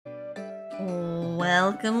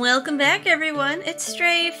Welcome back, everyone. It's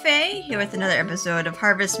Stray Faye here with another episode of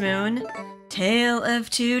Harvest Moon, Tale of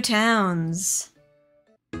Two Towns.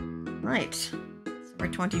 Right, December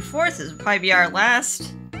 24th is probably be our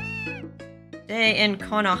last day in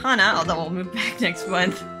Konohana, although we'll move back next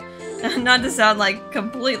month. Not to sound like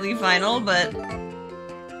completely final, but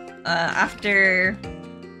after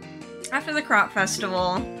the crop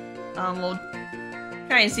festival, we'll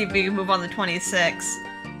try and see if we can move on the 26th.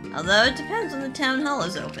 Although it depends when the town hall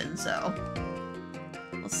is open, so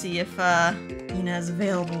we'll see if Ina's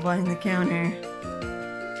available behind the counter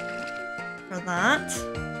for that.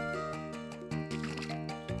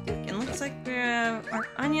 It looks like our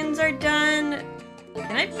onions are done.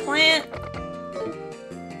 Can I plant?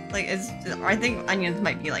 Like, I think onions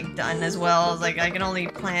might be like done as well. Like, I can only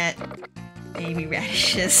plant baby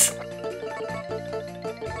radishes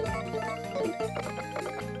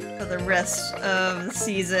for the rest of the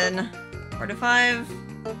season. 4 to 5.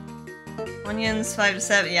 Onions, 5 to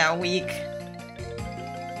 7. Yeah, a week.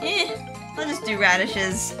 I'll just do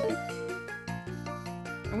radishes.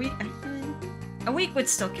 A week would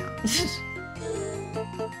still count.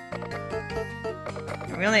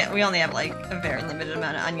 We only have like a very limited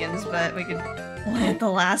amount of onions, but we could plant the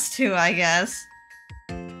last 2, I guess.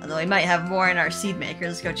 Although we might have more in our seed maker.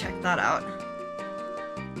 Let's go check that out.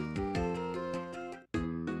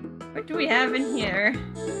 What do we have in here?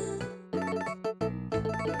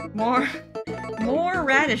 More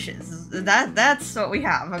radishes. That's what we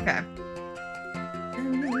have. Okay.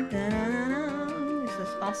 Let's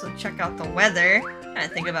just also check out the weather. Kind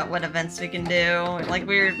of think about what events we can do. Like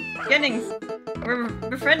we're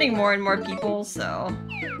befriending more and more people, so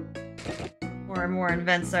more and more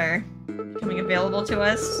events are becoming available to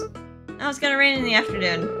us. Now it's gonna rain in the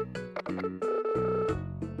afternoon.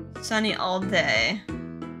 Sunny all day.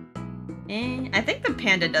 I think the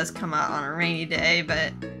panda does come out on a rainy day,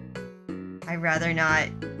 but I'd rather not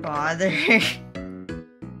bother.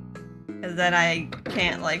 Because then I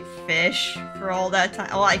can't, like, fish for all that time.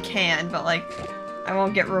 Well, I can, but, like, I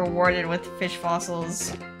won't get rewarded with fish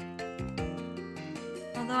fossils.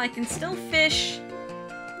 Although I can still fish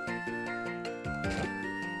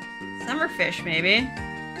summer fish, maybe.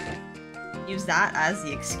 Use that as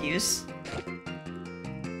the excuse.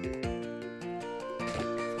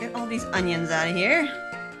 Get all these onions out of here.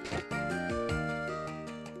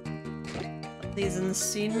 Put these in the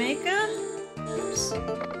seed maker. Oops.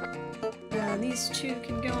 These 2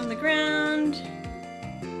 can go on the ground.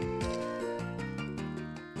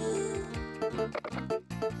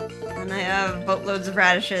 And I have boatloads of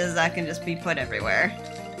radishes that can just be put everywhere.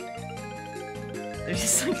 They're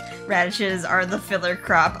just like, radishes are the filler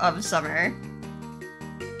crop of summer.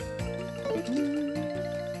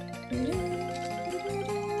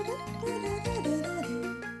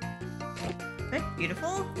 Okay,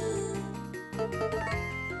 beautiful.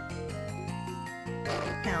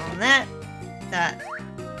 Pound that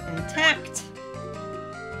intact.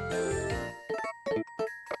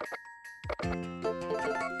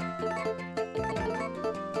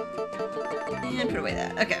 And put away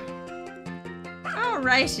that. Okay.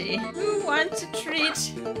 Alrighty. Who wants a treat?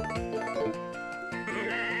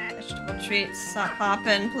 Vegetable treats. Stop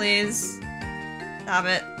popping, please. Stop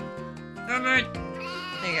it. Stop it.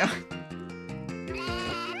 There you go.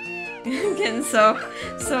 I'm getting so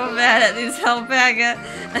bad at these health packet.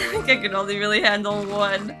 I think I can only really handle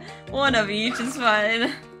one of each is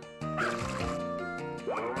fine.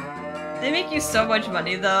 They make you so much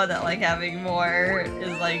money though that like having more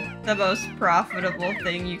is like the most profitable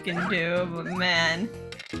thing you can do, but man,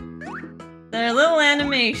 their little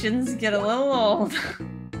animations get a little old.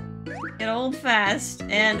 Get old fast,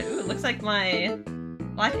 and ooh, it looks like my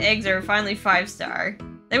black eggs are finally 5-star.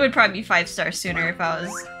 They would probably be 5-star sooner if I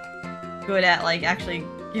was good at like actually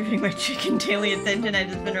giving my chicken daily attention. I've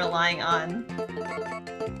just been relying on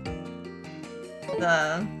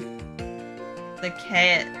the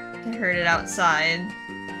cat to herd it outside.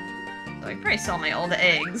 So I probably sell my old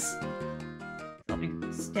eggs. I'll be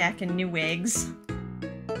stacking new eggs.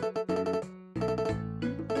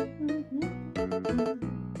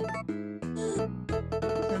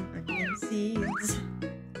 Some onion seeds.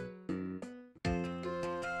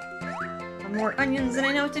 More onions than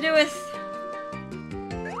I know what to do with.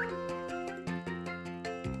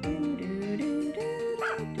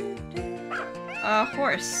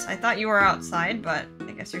 Horse. I thought you were outside, but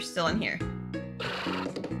I guess you're still in here.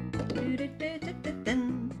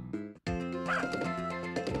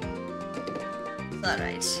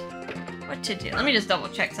 Alright. What to do? Let me just double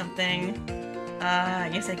check something. I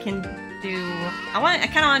guess I can do... I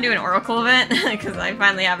kinda wanna do an Oracle event, because I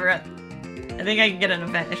finally have I think I can get an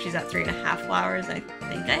event if she's at 3.5 flowers. I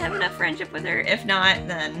think I have enough friendship with her. If not,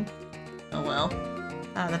 then oh well.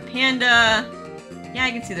 The panda... Yeah,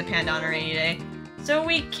 I can see the panda on a rainy day. So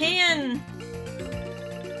we can...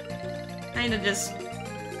 kind of just...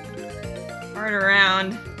 fart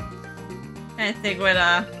around. I think what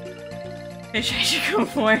fish I should go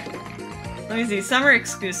for. Let me see, summer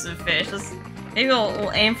exclusive fish. Maybe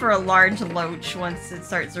we'll aim for a large loach once it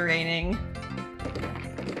starts raining.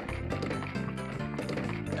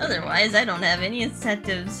 Otherwise, I don't have any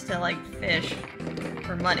incentives to, like, fish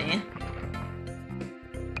for money.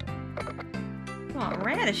 Come on,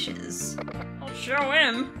 radishes. I'll show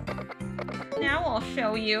him. Now I'll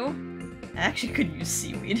show you. I actually could use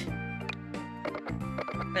seaweed.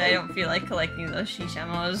 But I don't feel like collecting those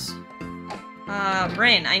shishamos.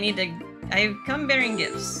 Rain, I've come bearing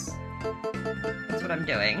gifts. That's what I'm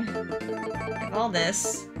doing. I have all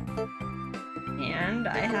this. And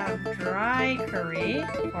I have dry curry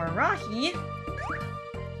for Rahi.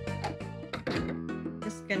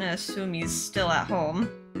 Just gonna assume he's still at home.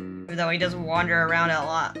 Even though he does wander around a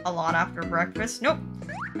lot after breakfast. Nope.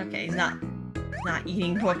 Okay, he's not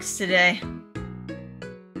eating books today.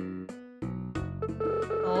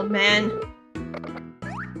 Old man.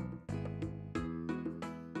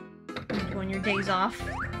 On your days off.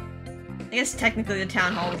 I guess technically the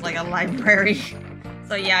town hall is like a library.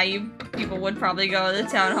 So yeah, you people would probably go to the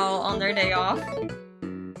town hall on their day off.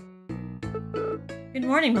 Good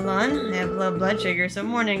morning, Milan. I have low blood sugar, so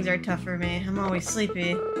mornings are tough for me. I'm always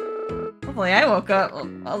sleepy. Hopefully I woke up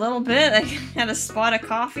a little bit. I had a spot of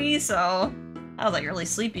coffee, so I was like really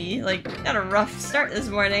sleepy. Like, got a rough start this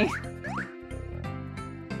morning.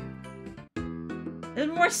 There's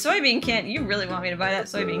more soybean candy. You really want me to buy that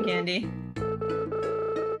soybean candy.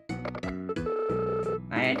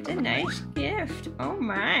 It's a nice gift. Oh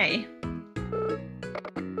my.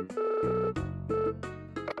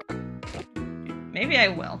 Maybe I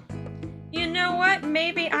will. You know what?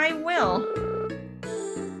 Maybe I will.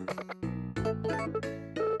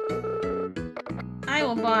 I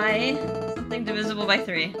will buy something divisible by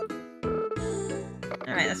 3.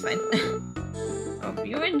 Alright, that's fine. Hope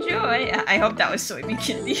you enjoy. I hope that was soybean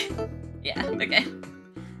candy. Yeah, okay.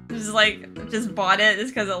 Just bought it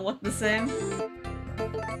just because it looked the same.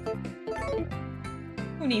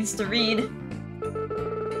 Who needs to read?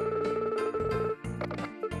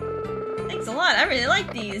 Thanks a lot, I really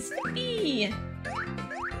like these. Yippee!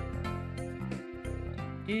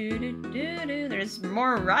 There's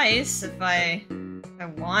more rice if I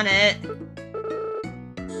want it.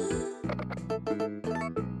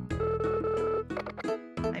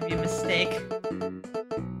 Might be a mistake.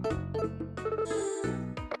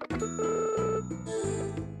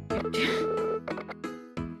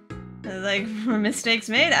 Like, mistakes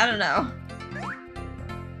made? I don't know.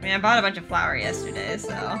 I mean, I bought a bunch of flour yesterday,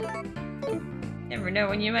 so... Never know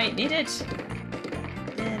when you might need it.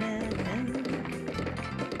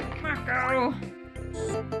 Marco!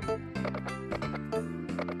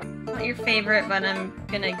 Not your favorite, but I'm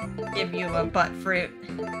gonna give you a butt fruit.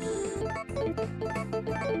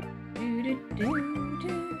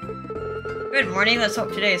 Good morning, let's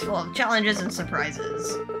hope today is full of challenges and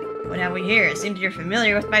surprises. What have we here? It seems you're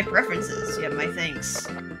familiar with my preferences. You have my thanks.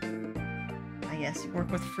 I guess you work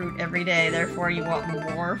with fruit every day, therefore you want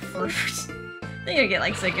more fruit. I think I get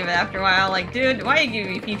like sick of it after a while. Like, dude, why are you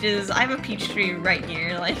giving me peaches? I have a peach tree right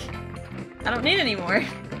here. Like, I don't need any more.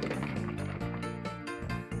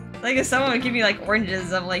 Like, if someone would give me like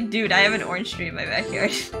oranges, I'm like, dude, I have an orange tree in my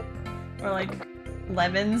backyard. Or like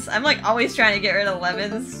lemons. I'm like always trying to get rid of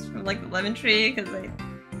lemons from like the lemon tree because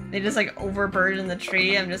they just like overburden the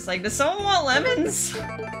tree. I'm just like, does someone want lemons?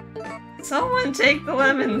 Someone take the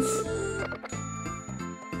lemons.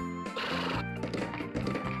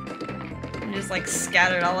 And just like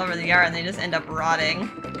scattered all over the yard and they just end up rotting.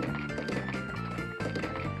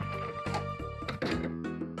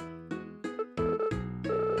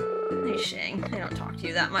 Hey Shang, I don't talk to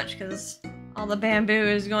you that much because all the bamboo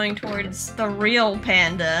is going towards the real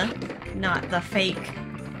panda, not the fake.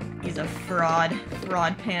 He's a fraud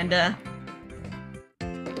panda.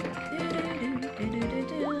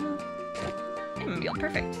 Meal,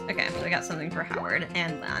 perfect. Okay, so I got something for Howard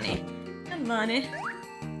and Lonnie. And Lonnie.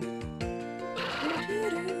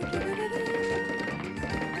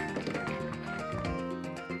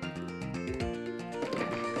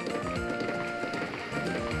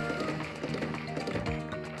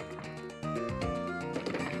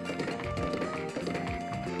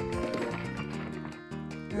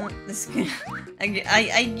 This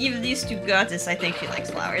I give these to Goddess. I think she likes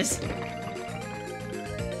flowers.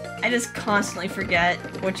 I just constantly forget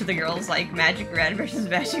which of the girls like magic red versus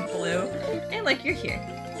magic blue. Hey, look, you're here.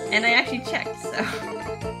 And I actually checked, so...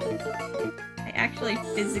 I actually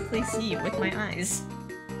physically see you with my eyes.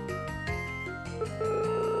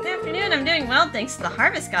 Good afternoon, I'm doing well thanks to the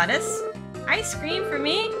Harvest Goddess. Ice cream for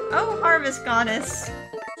me? Oh, Harvest Goddess.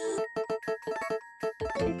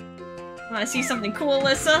 Wanna see something cool,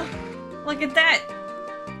 Alyssa? Look at that!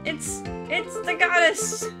 It's the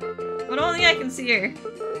goddess! But only I can see her.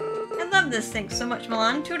 I love this, thanks so much,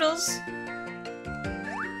 Milan. Toodles!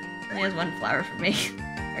 Only has one flower for me.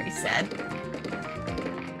 Very sad.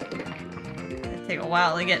 It'll take a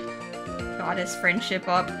while to get goddess friendship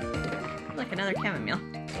up. Look, another chamomile.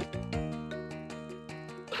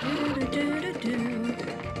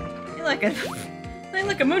 You like a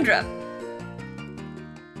moondrop.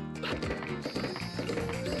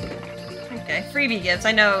 Okay, freebie gifts.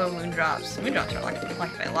 I know moondrops. Moondrops are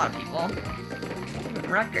liked by a lot of people. Even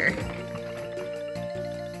Rucker.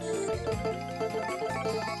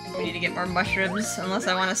 We need to get more mushrooms, unless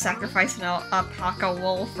I want to sacrifice an alpaca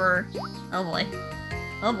wool for... Oh boy.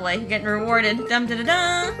 Oh boy, getting rewarded. Dum da da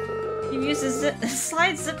da! You've used the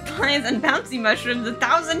slide zip lines and bouncy mushrooms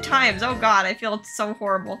 1,000 times! Oh god, I feel so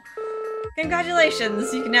horrible.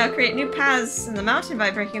 Congratulations! You can now create new paths in the mountain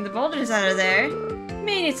by breaking the boulders out of there. You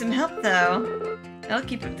may need some help though. Well,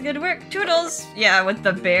 keep up the good work. Toodles! Yeah, with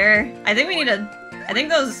the bear. I think we need a... I think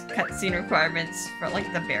those cutscene requirements for,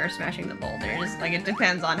 like, the bear smashing the boulders, like, it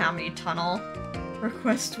depends on how many tunnel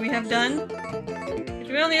requests we have done. Which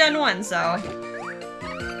we only done one, so...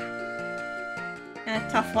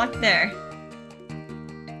 tough luck there.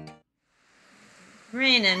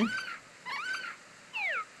 Raining.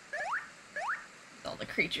 All the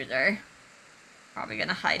creatures are probably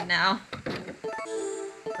gonna hide now.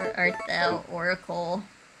 Where art thou, Oracle?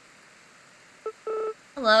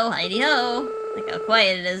 Hello, Heidi-ho! Look how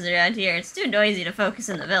quiet it is around here. It's too noisy to focus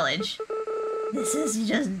in the village. This is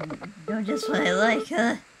just what I like,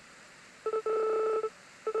 huh?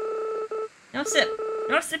 No sip.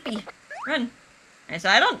 No sippy. Run. Alright, so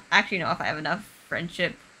I don't actually know if I have enough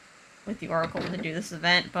friendship with the Oracle to do this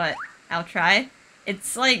event, but I'll try.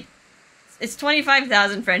 It's like... It's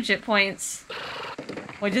 25,000 friendship points,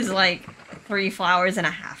 which is like 3 flowers and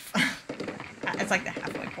a half. It's like the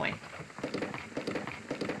halfway point.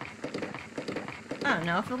 I don't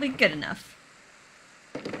know if it'll be good enough.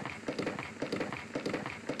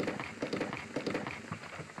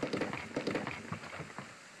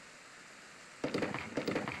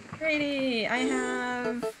 Grady, I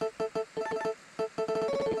have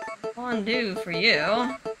fondue for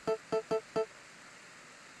you.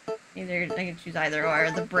 Either I can choose either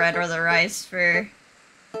or, the bread or the rice for.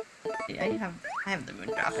 Yeah, I have the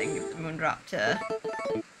moondrop. I can give the moondrop to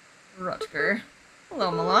Rutger. Hello,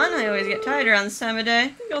 Milan. I always get tired around this time of day. I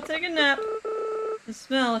think I'll take a nap. The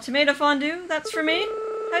smell of tomato fondue? That's for me?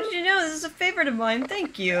 How did you know? This is a favorite of mine.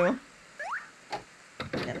 Thank you.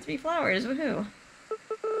 Got 3 flowers. Woohoo.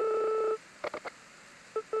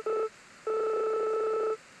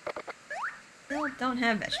 Still don't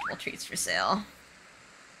have vegetable treats for sale.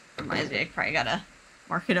 Reminds me, I probably gotta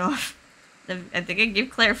mark it off. I think I gave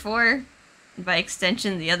Claire 4. And by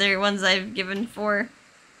extension, the other ones I've given 4.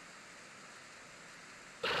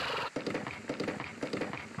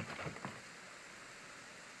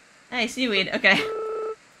 Hey, seaweed. Okay.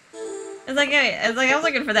 I was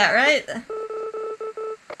looking for that, right?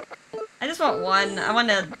 I just want one. I want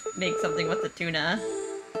to make something with the tuna.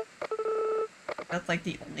 That's like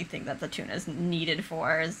the only thing that the tuna is needed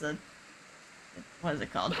for is the... What is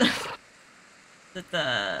it called?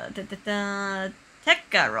 the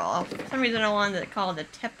tekka roll. For some reason I wanted to call it a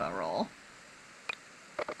teppa roll.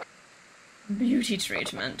 Beauty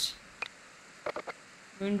treatment.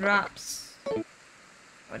 Moondrops.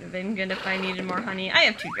 Would have been good if I needed more honey. I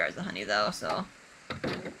have 2 jars of honey though, so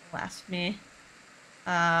last me.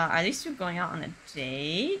 Are these 2 going out on a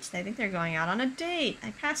date? I think they're going out on a date.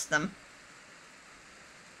 I passed them.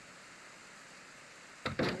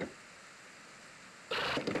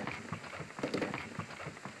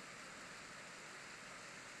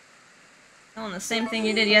 Doing the same thing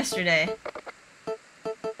you did yesterday.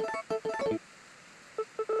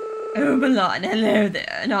 Oh, Milan, hello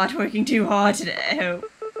there. Not working too hard today, I hope.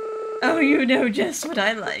 Oh, you know just what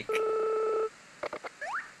I like.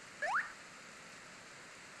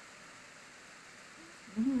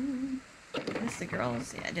 Miss the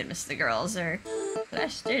girls? Yeah, I did miss the girls. Are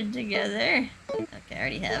clustered together. Okay, I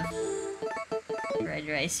already have red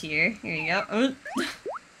rice here. Here you go. Oh.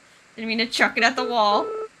 Didn't mean to chuck it at the wall.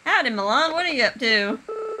 Howdy, Milan. What are you up to?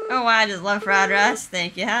 Oh, I just love fried rice.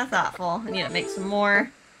 Thank you. How thoughtful. I need to make some more.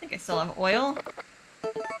 I think I still have oil.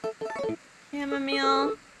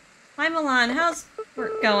 Chamomile. Hi, Milan. How's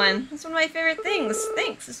work going. That's one of my favorite things.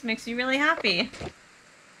 Thanks, this makes me really happy.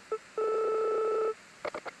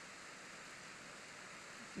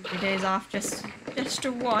 Your days off just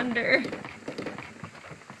to wander.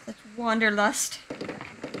 Such wanderlust.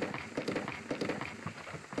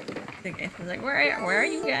 I think I was like, where are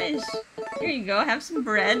you guys? Here you go, have some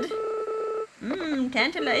bread. Mmm,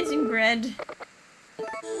 tantalizing bread.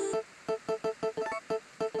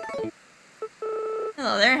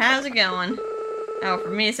 Hello there, how's it going? Oh, for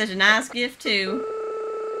me it's such a nice gift too.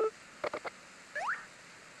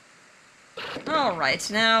 Alright,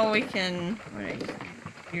 now we can... What are you?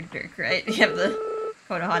 You're Dirk, right? You have the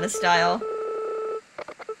Konohana style.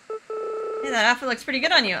 Hey, that outfit looks pretty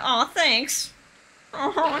good on you. Aw, thanks.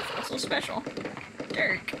 Oh, I feel so special.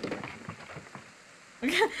 Dirk. I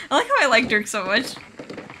like how I like Dirk so much.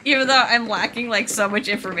 Even though I'm lacking, like, so much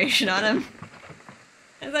information on him.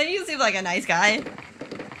 Because he seems like a nice guy.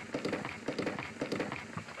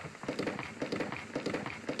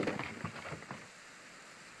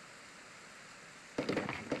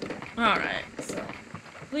 Alright, so...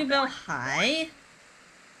 Bluebell High.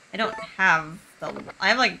 I don't have the... I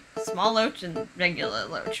have, like, small loach and regular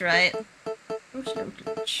loach, right?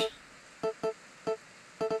 Loach.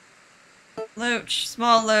 Loach,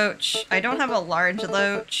 small loach. I don't have a large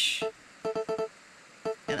loach.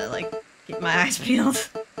 Gotta, like, keep my eyes peeled.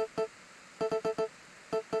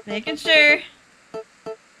 Making sure.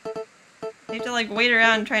 I have to, like, wait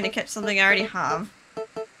around trying to catch something I already have.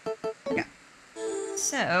 Okay.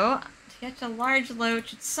 So, to catch a large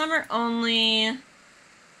loach, it's summer only.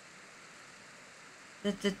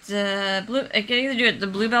 I can either do it the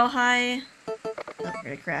Bluebell High. Oh, we're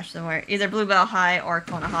gonna crash somewhere. Either Bluebell High or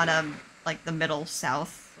Konohana, like the middle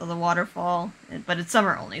south of the waterfall. But it's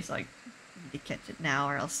summer only, so I need to catch it now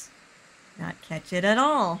or else not catch it at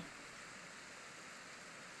all.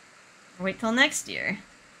 Or wait till next year.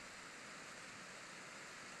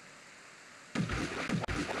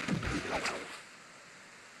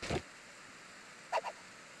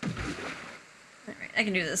 Alright, I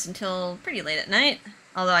can do this until pretty late at night.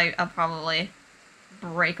 Although I'll probably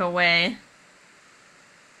break away.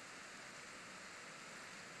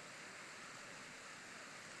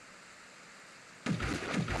 So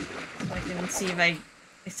I can see if I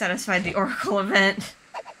satisfied the Oracle event.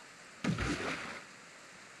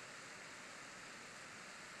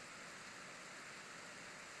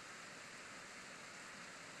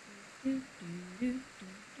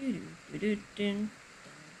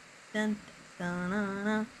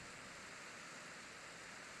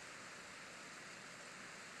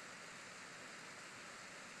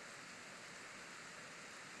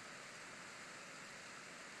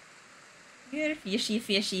 You're fishy,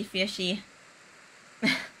 fishy, fishy.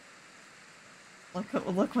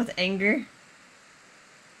 look with anger.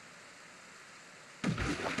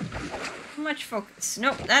 Too much focus.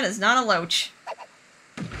 Nope, that is not a loach.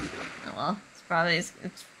 Oh well, it's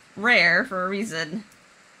rare for a reason.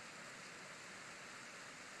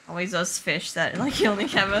 Always those fish that like you only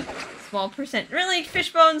have a small percent. Really,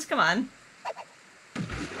 fish bones? Come on.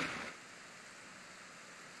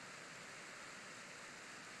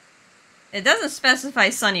 It doesn't specify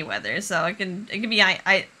sunny weather, so it can be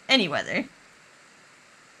any weather.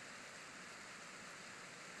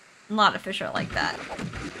 A lot of fish are like that.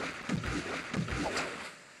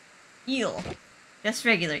 Eel, just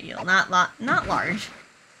regular eel, not large.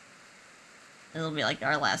 It'll be like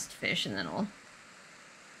our last fish, and then we'll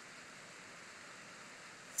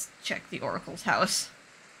check the Oracle's house.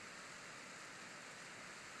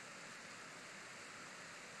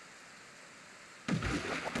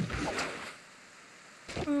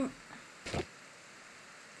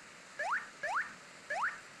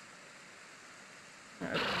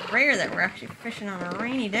 Rare that we're actually fishing on a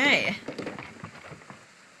rainy day.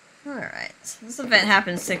 Alright, so this event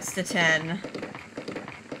happens 6 to 10.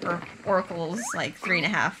 For Oracle's like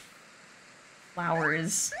 3.5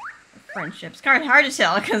 flowers of friendships. Hard to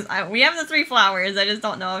tell because we have the 3 flowers. I just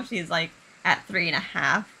don't know if she's like at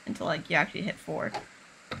 3.5 until like you actually hit 4.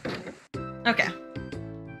 Okay.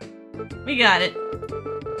 We got it.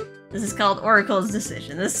 This is called Oracle's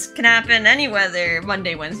Decision. This can happen any weather,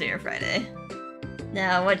 Monday, Wednesday, or Friday.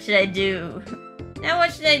 Now, what should I do? Now,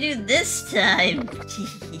 what should I do this time?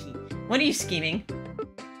 What are you scheming?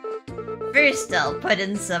 First, I'll put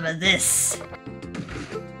in some of this.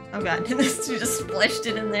 Oh god, this just splashed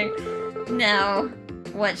it in there. Now,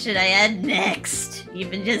 what should I add next?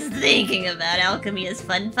 Even just thinking about alchemy is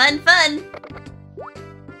fun, fun, fun!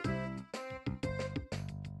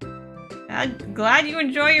 I'm glad you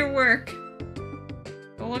enjoy your work.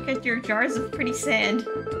 Go look at your jars of pretty sand.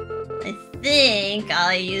 I think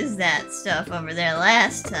I used that stuff over there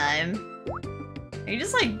last time. Are you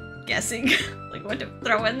just like guessing like what to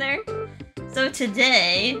throw in there? So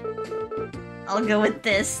today, I'll go with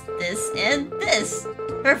this, and this.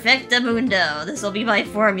 Perfectamundo. This will be my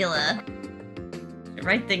formula.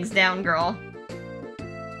 Write things down, girl.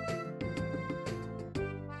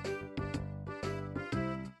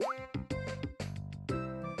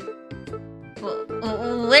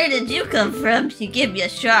 Well, where did you come from? You gave me a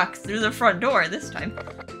shock through the front door this time.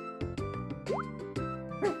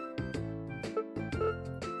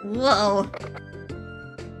 Whoa.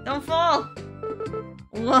 Don't fall.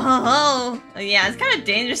 Whoa. Yeah, it's kind of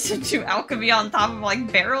dangerous to do alchemy on top of,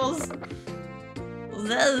 like, barrels.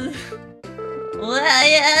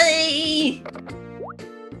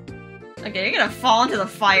 Okay, you're gonna fall into the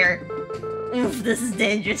fire. Oof, this is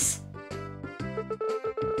dangerous.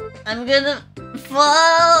 I'm gonna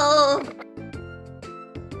fall!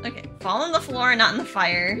 Okay, fall on the floor, not in the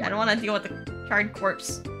fire. I don't want to deal with the charred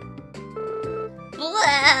corpse.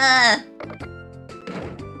 Blah!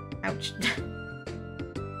 Ouch.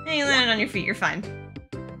 Hey, you landed on your feet, you're fine.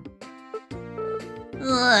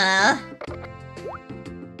 Blah.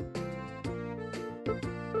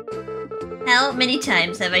 How many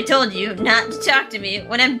times have I told you not to talk to me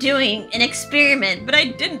when I'm doing an experiment, but I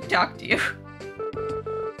didn't talk to you?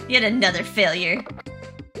 Yet another failure.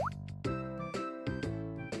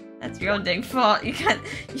 That's your own dang fault.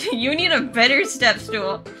 You need a better step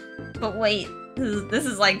stool. But wait, this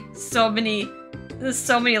is like so many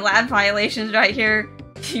lab violations right here.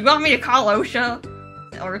 You want me to call OSHA?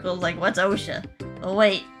 The Oracle's like, what's OSHA? Oh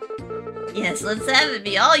wait. Yes, let's have it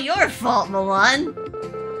be all your fault, Milan.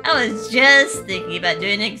 I was just thinking about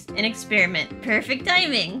doing an experiment. Perfect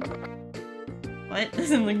timing. What?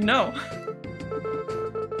 I'm like, no.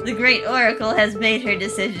 The Great Oracle has made her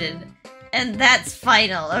decision. And that's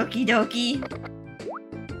final, okie dokie.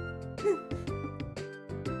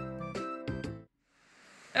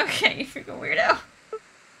 Okay, you freaking weirdo.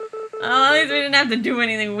 At least we didn't have to do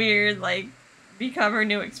anything weird, like become her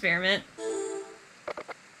new experiment.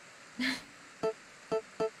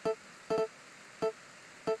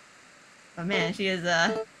 Oh man, she's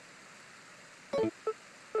a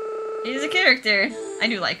character. I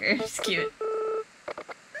do like her. She's cute.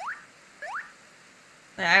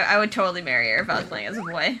 I would totally marry her if I was playing as a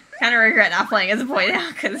boy. Kind of regret not playing as a boy now,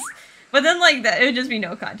 but then like that, it would just be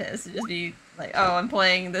no contest. It'd just be like, oh, I'm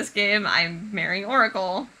playing this game. I'm marrying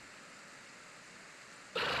Oracle.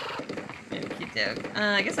 Cute joke.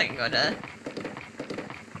 I guess I can go to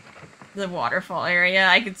the waterfall area.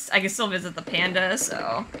 I could still visit the panda,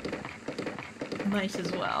 so might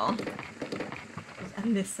as well. There's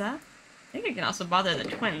Alyssa. I think I can also bother the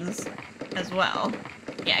twins as well.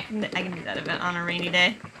 Yeah, I can do that event on a rainy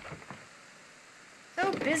day.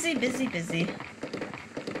 So busy, busy, busy.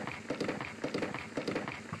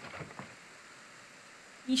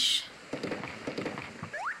 Yeesh.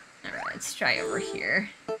 Alright, let's try over here.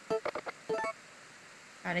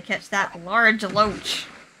 Try to catch that large loach.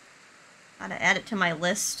 Gotta add it to my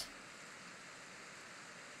list.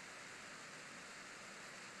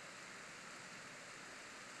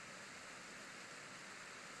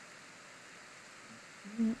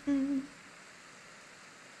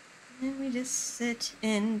 And we just sit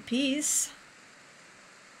in peace.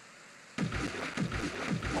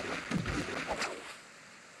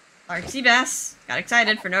 Large sea bass. Got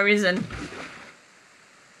excited for no reason.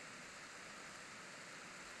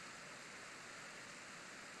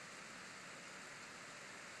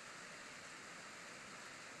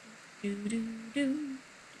 Do do do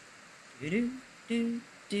do do do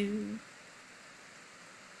do.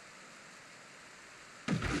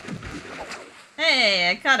 Hey,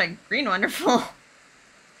 I caught a green wonderful.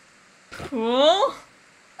 Cool.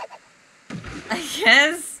 I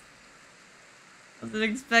guess. Wasn't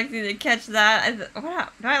expecting to catch that.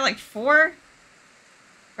 What, do I have like 4? I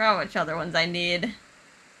forgot which other ones I need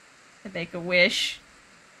to make a wish.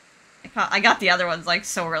 I got the other ones like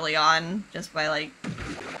so early on, just by like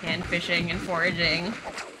hand fishing and foraging,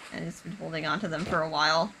 and just been holding on to them for a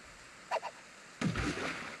while. I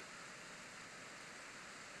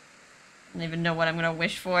don't even know what I'm gonna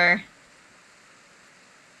wish for.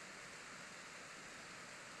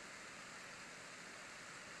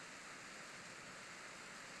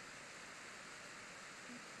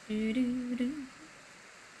 Do do do.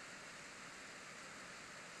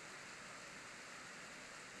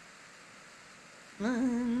 Come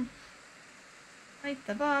on. Fight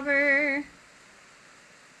the bobber.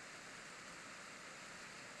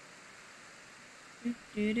 Do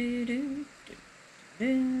do do do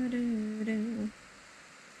do do do do.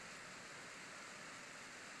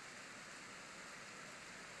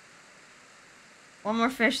 One more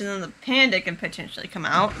fish and then the panda can potentially come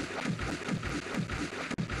out.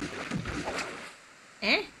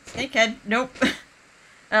 Eh? Snakehead? Nope.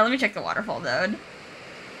 Let me check the waterfall node.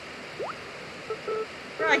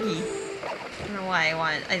 Froggy. I don't know why I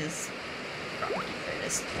want it. I just... Froggy. They're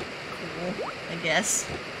just cool, I guess.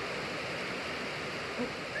 Oh.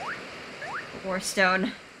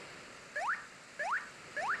 Warstone.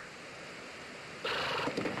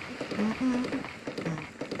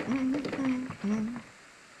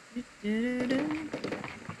 Alright,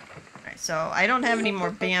 so I don't have any more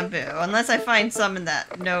bamboo, unless I find some in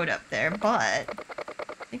that node up there, but I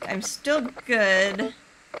think I'm still good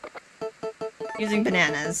using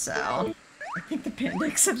bananas, so I think the panda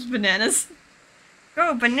accepts bananas.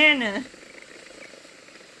 Go, banana!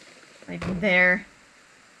 Not even there.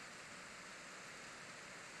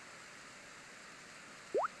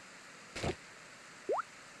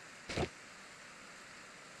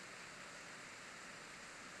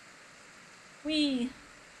 Whee!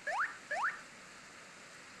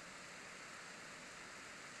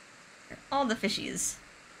 All the fishies.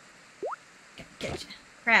 Get you.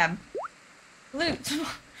 Crab. Loot.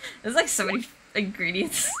 There's like so many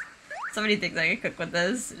ingredients. So many things I can cook with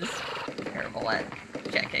this. Just terrible at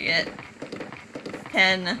checking it.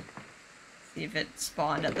 10. See if it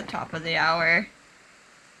spawned at the top of the hour.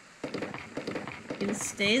 You can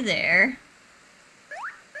stay there.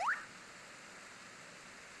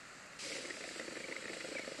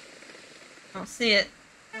 I don't see it.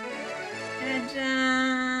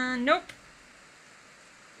 And, nope.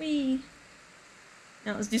 Whee.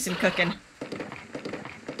 Now let's do some cooking.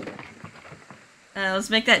 Let's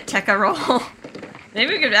make that tekka roll.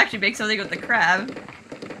 Maybe we could actually make something with the crab.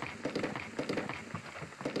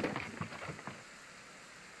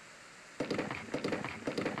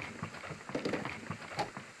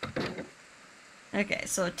 Okay,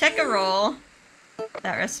 so tekka roll.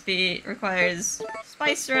 That recipe requires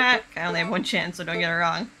spice rack. I only have one chance, so don't get it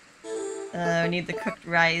wrong. We need the cooked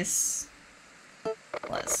rice.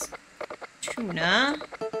 Plus tuna.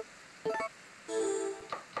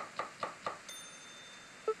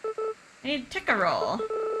 I need tikka roll.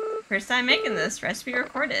 First time making this. Recipe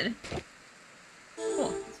recorded. Cool.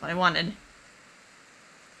 That's what I wanted.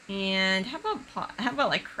 And how about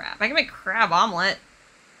like crab? I can make crab omelet.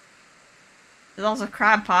 There's also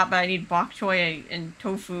crab pot, but I need bok choy and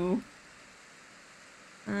tofu.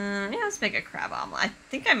 Yeah, let's make a crab omelet. I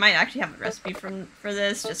think I might actually have a recipe for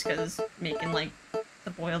this, just because making like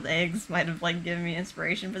the boiled eggs might have like given me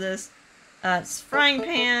inspiration for this. It's frying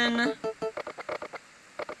pan.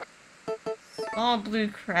 Small blue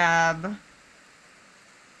crab.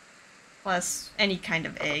 Plus any kind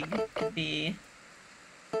of egg. Could be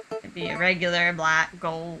a regular, black,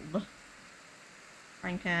 gold.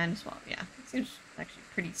 Frying pan, well, yeah. It seems actually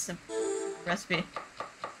pretty simple recipe.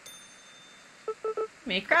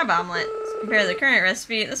 Make crab omelet. Let's compare the current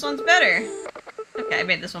recipe. This one's better. Okay, I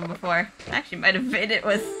made this one before. I actually might have made it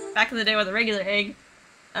with back in the day with a regular egg.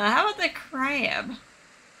 How about the crab?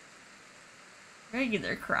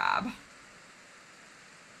 Regular crab.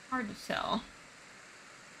 Hard to tell.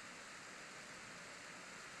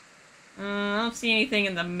 I don't see anything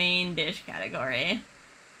in the main dish category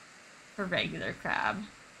for regular crab.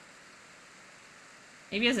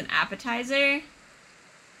 Maybe as an appetizer?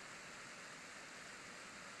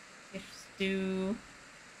 Fish stew,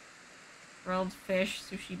 grilled fish,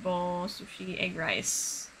 sushi bowl, sushi egg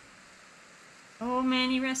rice. So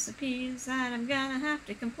many recipes that I'm gonna have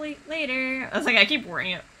to complete later. I was like, I keep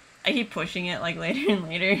worrying it. I keep pushing it like later and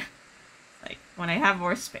later. Like when I have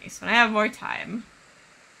more space, when I have more time.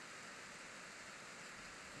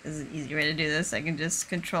 This is an easy way to do this. I can just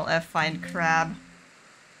Control F find crab.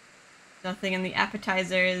 Nothing in the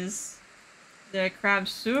appetizers. The crab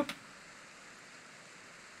soup.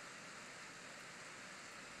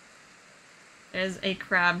 There's a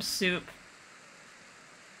crab soup.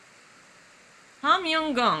 Ham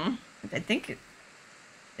Yung Gong, which I think it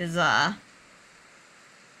is I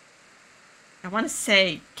want to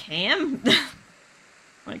say Cam?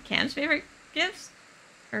 One of Cam's favorite gifts?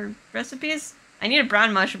 Or recipes? I need a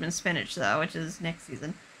brown mushroom and spinach though, which is next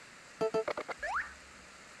season.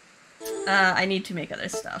 I need to make other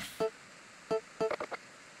stuff.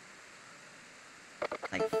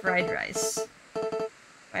 Like fried rice.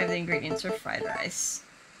 I have the ingredients for fried rice.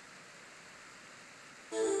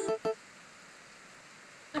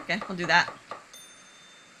 Okay, I'll do that.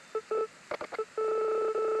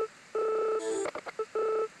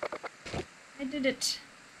 I did it.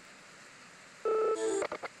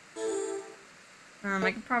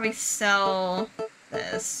 I could probably sell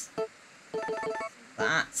this.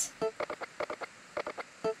 That.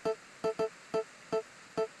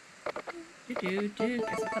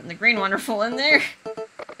 Guess I'm putting the green wonderful in there.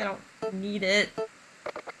 I don't need it.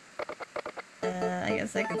 I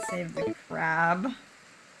guess I could save the crab.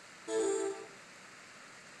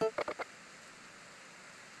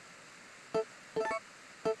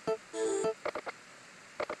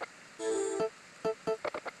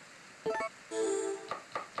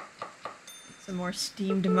 Some more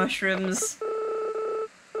steamed mushrooms.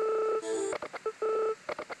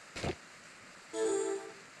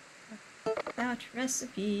 That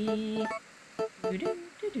recipe. Do do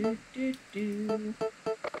do do do.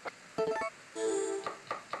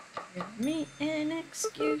 Give me an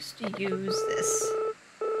excuse to use this.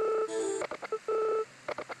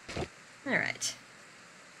 Alright.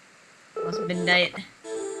 Almost midnight.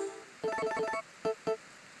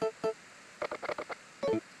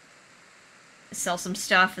 Sell some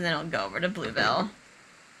stuff and then I'll go over to Bluebell.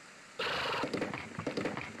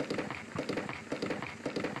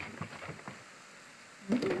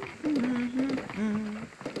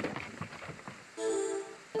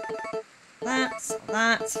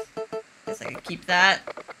 That. Guess I could keep that.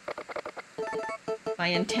 My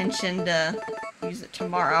intention to use it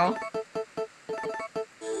tomorrow.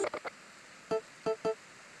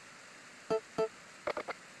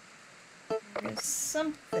 There's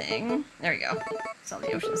something. There we go. Saw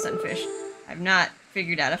the ocean sunfish. I've not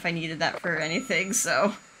figured out if I needed that for anything,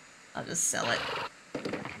 so I'll just sell it.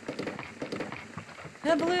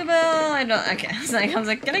 The Bluebell! I don't. Okay. So I was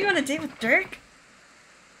like, can I go on a date with Dirk?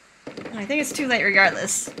 I think it's too late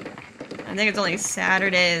regardless. I think it's only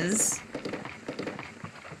Saturdays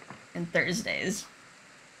and Thursdays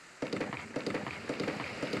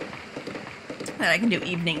that I can do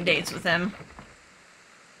evening dates with him.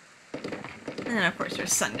 And then of course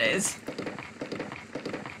there's Sundays.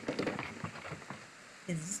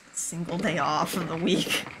 His single day off of the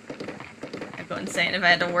week. I'd go insane if I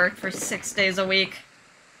had to work for 6 days a week.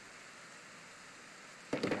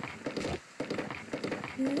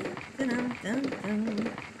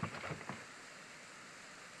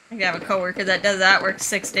 I have a coworker that does that, works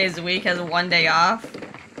 6 days a week, has 1 day off.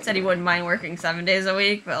 Said he wouldn't mind working 7 days a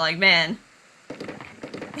week, but like, man.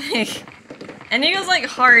 And he goes like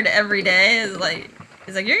hard every day. He's like,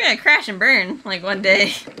 you're gonna crash and burn like one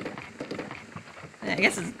day. I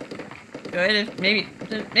guess it's good if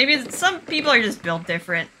maybe some people are just built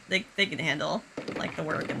different. They can handle like the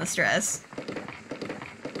work and the stress.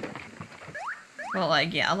 Well,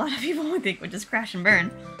 like, yeah, a lot of people would think would just crash and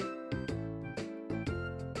burn.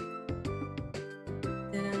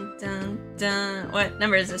 Dun, dun, dun. What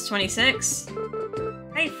number is this? 26?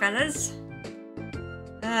 Hey, fellas.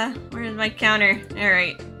 Where's my counter?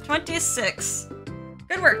 Alright, 26.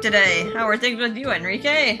 Good work today. How are things with you,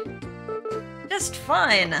 Enrique? Just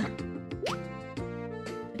fine.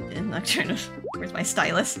 I'm not trying to... Where's my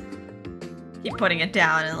stylus? Keep putting it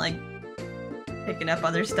down and, like, picking up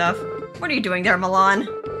other stuff. What are you doing there, Milan?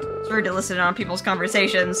 It's rude to listen on people's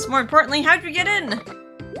conversations. More importantly, how'd you get in?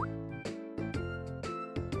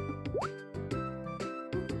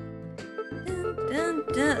 Dun, dun,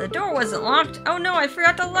 dun. The door wasn't locked. Oh no, I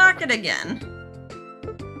forgot to lock it again.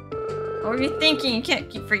 What were you thinking? You can't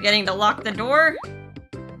keep forgetting to lock the door?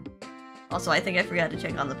 Also, I think I forgot to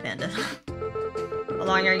check on the panda. How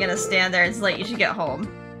long are you gonna stand there? It's late, you should get home.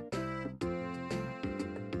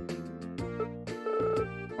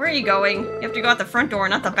 Where are you going? You have to go out the front door,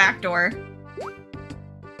 not the back door.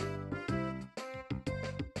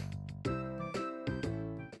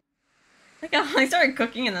 Like, I started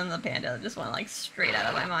cooking and then the panda just went like straight out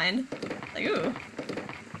of my mind. Like, ooh.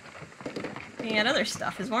 Looking at other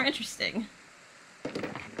stuff is more interesting.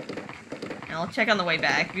 And I'll check on the way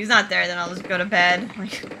back. If he's not there, then I'll just go to bed.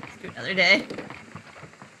 Like, let's do another day.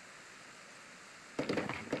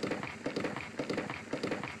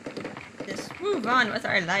 Just move on with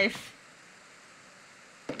our life.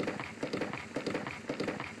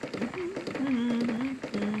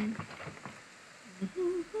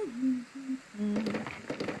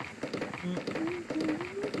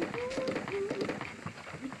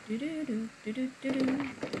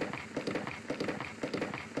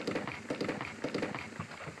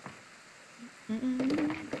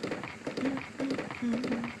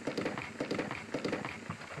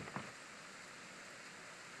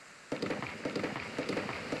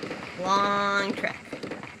 Long trek.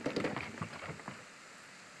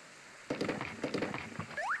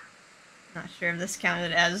 Not sure if this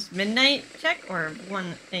counted as midnight check or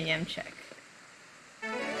 1 AM check.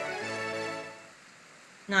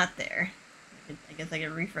 Not there. I guess I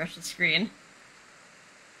could refresh the screen.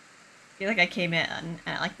 I feel like I came in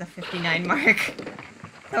at like the 59 mark.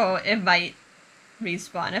 So it might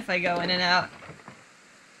respawn if I go in and out.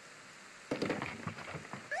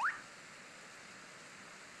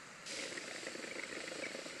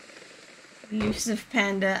 Elusive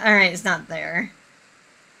panda. Alright, it's not there.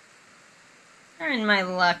 Darn my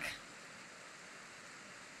luck.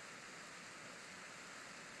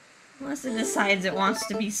 Unless it decides it wants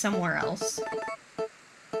to be somewhere else.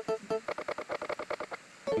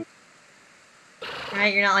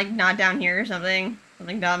 Right, you're not like not down here or something.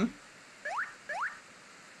 Something dumb.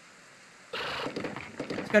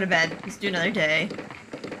 Let's go to bed. Let's do another day.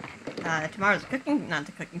 Tomorrow's cooking, not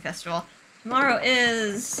the cooking festival. Tomorrow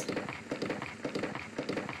is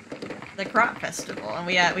the crop festival, and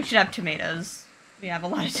we should have tomatoes. We have a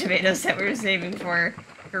lot of tomatoes that we were saving for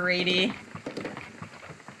Grady.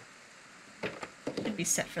 Should be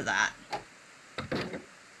set for that.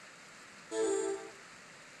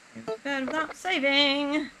 Go to bed without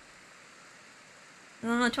saving.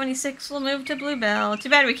 And on the 26th, we'll move to Bluebell. Too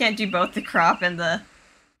bad we can't do both the crop and the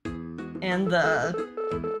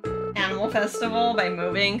animal festival by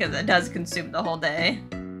moving, because it does consume the whole day.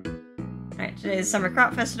 Alright, today's Summer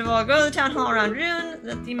Crop Festival. I'll go to the town hall around June.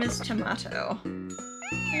 The theme is tomato.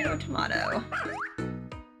 Tomato, tomato.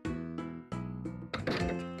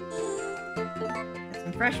 Got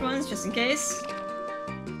some fresh ones, just in case.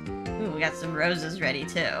 Ooh, we got some roses ready,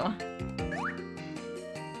 too.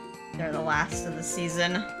 They're the last of the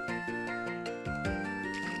season.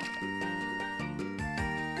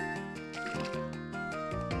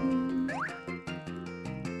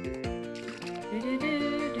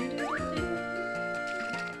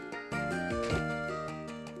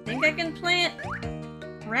 Think I can plant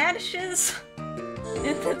radishes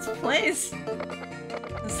in its place?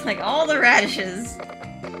 It's like all the radishes.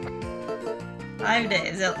 5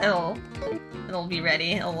 days. It'll be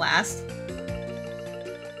ready. It'll last.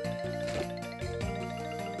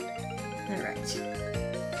 Alright.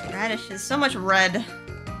 Radishes. So much red.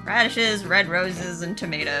 Radishes, red roses, and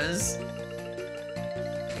tomatoes.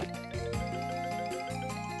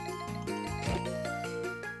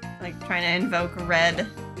 Like trying to invoke red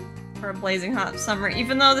for a blazing hot summer,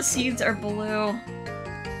 even though the seeds are blue.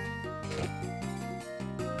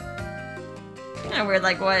 Kinda weird,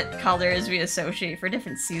 like, what colors we associate for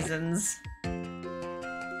different seasons.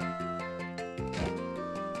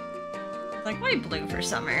 Like, why blue for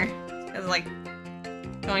summer? Because, like,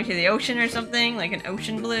 going to the ocean or something? Like an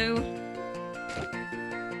ocean blue?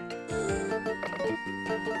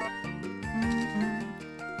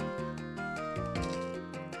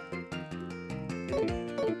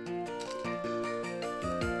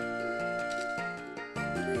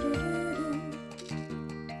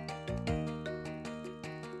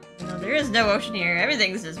 No, there is no ocean here.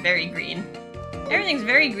 Everything's just very green. Everything's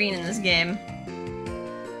very green in this game.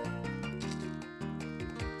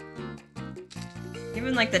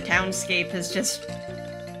 Even like the townscape is just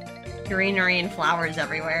greenery and flowers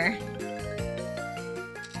everywhere.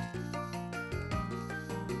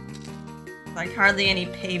 Like hardly any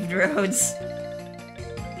paved roads.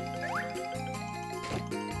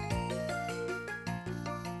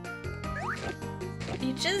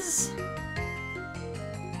 Beaches?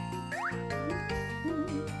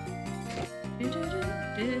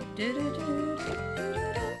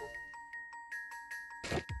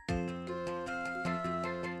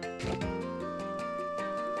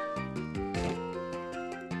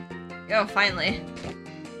 Oh, finally.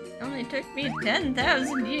 It only took me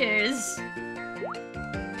 10,000 years.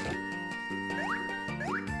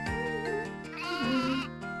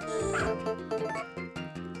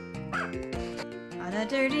 Got a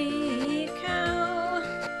dirty cow.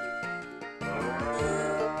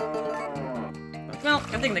 Well,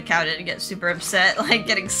 I think the cow didn't get super upset, like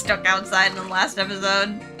getting stuck outside in the last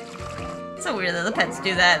episode. It's so weird that the pets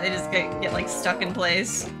do that. They just get like stuck in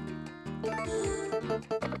place.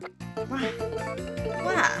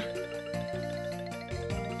 Wow.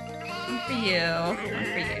 One for you. One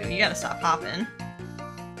for you. You gotta stop hopping.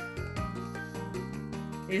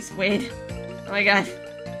 Please, wait. Oh my god.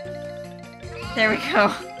 There we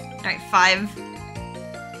go. Alright, 5.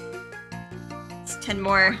 It's 10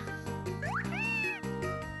 more.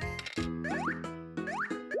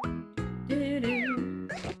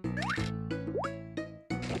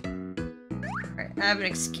 Alright, I have an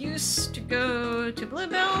excuse to go to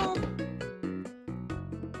Bluebell.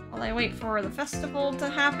 While I wait for the festival to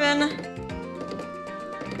happen.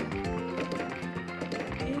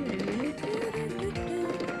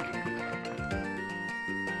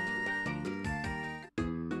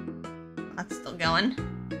 That's still going.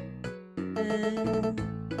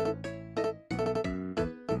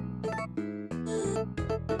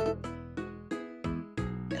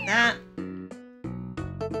 Get that.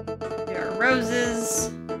 There are roses.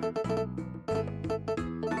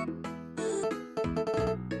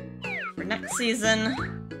 For next season.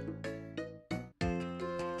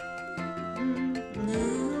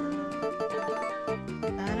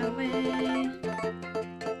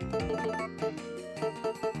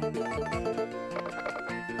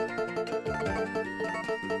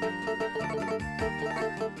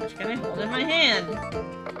 Which can I hold in my hand?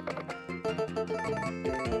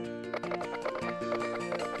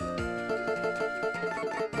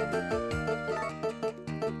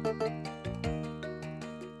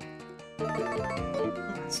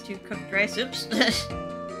 That's 2 cooked rice. Oops.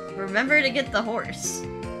 Remember to get the horse.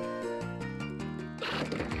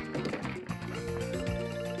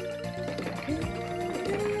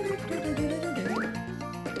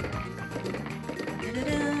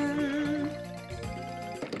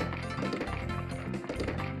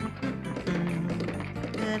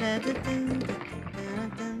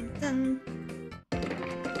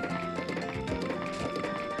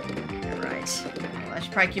 I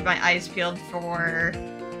should probably keep my eyes peeled for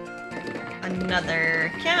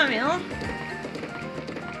another chamomile.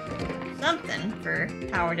 Something for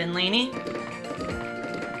Howard and Lainey.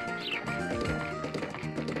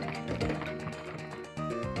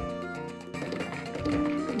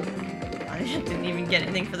 I didn't even get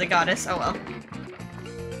anything for the goddess. Oh well.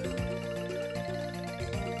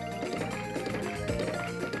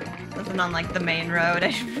 Nothing on like the main road.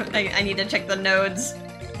 I need to check the nodes.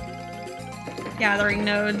 Gathering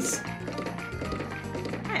nodes.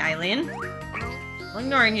 Hi, Eileen. I'm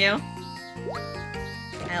ignoring you.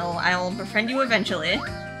 I'll befriend you eventually.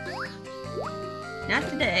 Not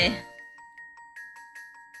today.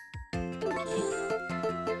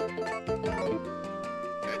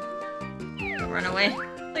 Don't run away.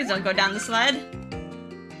 Please don't go down the slide.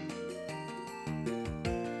 Oh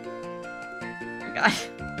my god.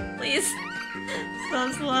 Please.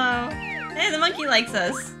 So slow. Hey, the monkey likes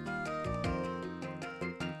us.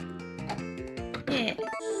 Yeah.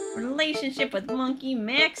 Relationship with monkey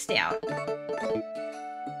maxed out.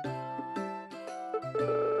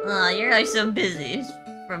 Aw, you're always so busy.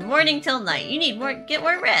 From morning till night. You need get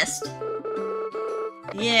more rest.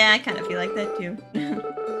 Yeah, I kind of feel like that too.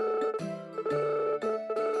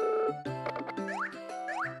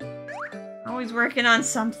 Always working on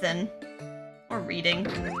something. Or reading.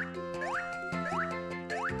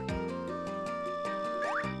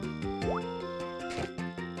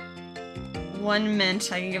 One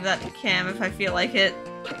mint. I can give that to Cam if I feel like it.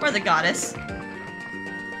 Or the goddess.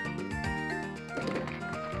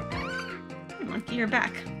 Hey, monkey, you're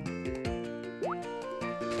back.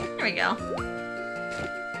 There we go.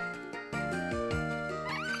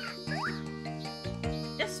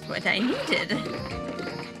 Just what I needed.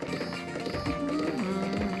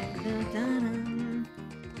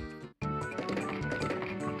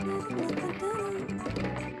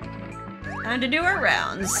 Time to do our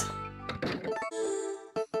rounds.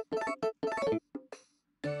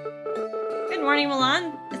 Good morning,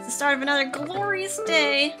 Milan. It's the start of another glorious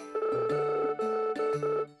day.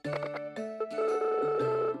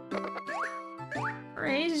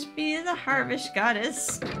 Praise be the harvest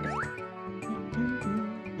goddess.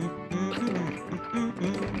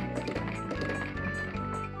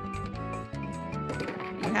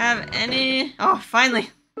 You have any... Oh, finally.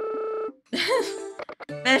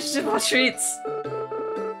 Vegetable treats.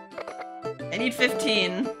 I need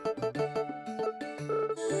 15.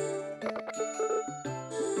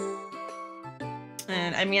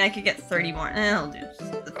 And I mean, I could get 30 more. I'll do just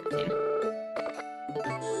the 15.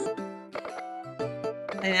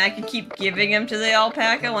 I mean, I could keep giving them to the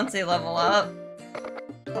alpaca once they level up.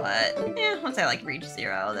 But, yeah, once I, like, reach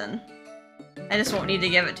 0, then I just won't need to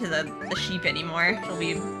give it to the sheep anymore. It'll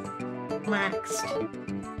be maxed.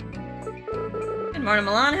 Good morning,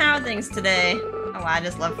 Milan. How are things today? Oh, I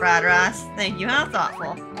just love fried rice. Thank you. How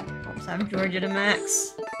thoughtful. Helps have Georgia to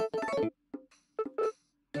max.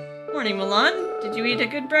 Morning, Milan. Did you eat a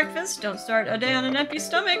good breakfast? Don't start a day on an empty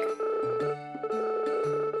stomach.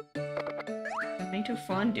 Tomato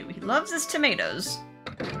fondue. He loves his tomatoes.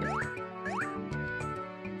 The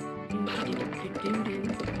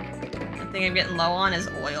thing I'm getting low on is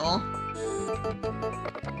oil.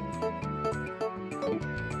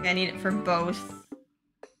 I need it for both.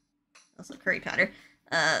 Also curry powder.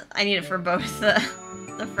 I need it for both the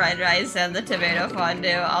fried rice and the tomato fondue,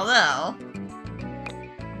 although...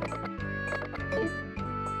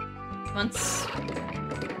 Once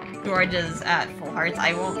Georgia's at full hearts,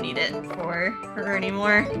 I won't need it for her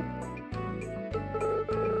anymore.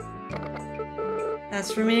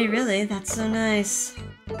 That's for me, really. That's so nice.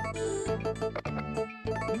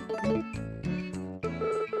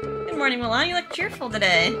 Good morning, Milan. You look cheerful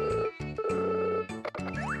today.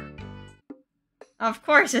 Of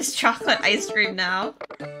course, it's chocolate ice cream now.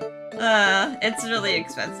 It's really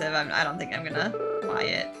expensive. I don't think I'm gonna buy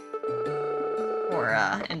it for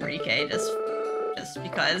Enrique just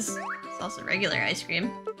because it's also regular ice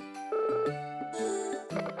cream.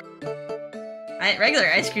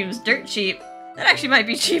 Regular ice cream is dirt cheap. That actually might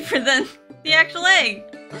be cheaper than the actual egg.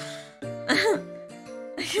 I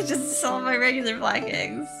could just sell my regular black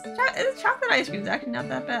eggs. Chocolate ice cream is actually not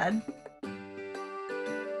that bad.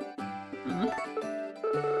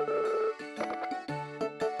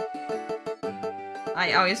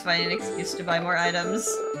 I always find an excuse to buy more items.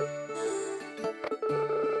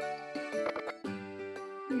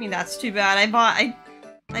 I mean, that's too bad.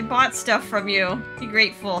 I bought stuff from you. Be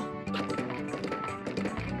grateful.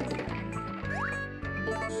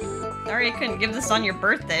 Sorry I couldn't give this on your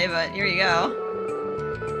birthday, but here you go.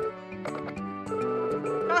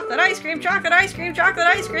 Chocolate ice cream, chocolate ice cream, chocolate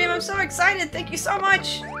ice cream! I'm so excited! Thank you so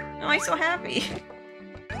much! Oh, I'm so happy.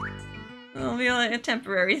 It'll be like a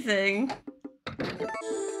temporary thing.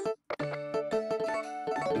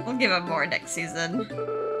 We'll give him more next season.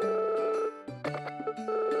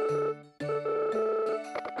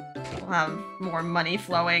 We'll have more money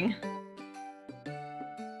flowing.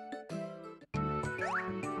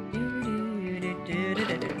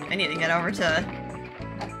 I need to get over to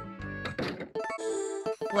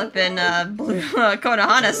flippin' blue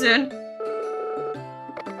Konohana soon.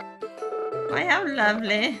 Why, how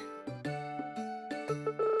lovely.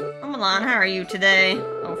 Oh, Milan, how are you today?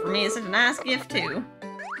 Oh, for me, it's such a nice gift, too.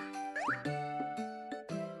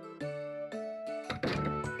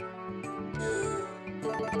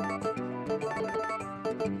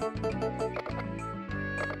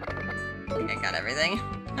 I think I got everything.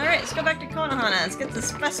 Alright, let's go back to Konohana. Let's get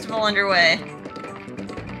this festival underway.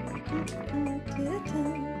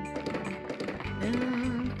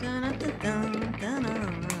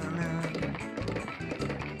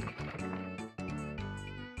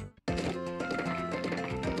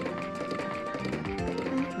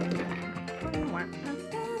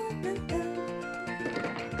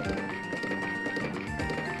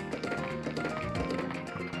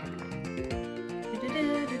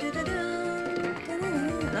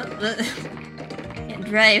 Can't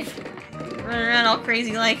drive. Running around all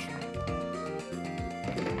crazy like.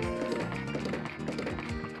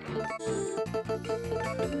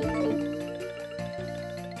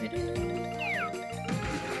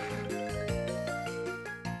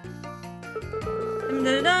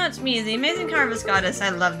 It's me, the amazing Harvest Goddess. I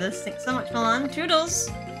love this. Thanks so much, Milan. Toodles!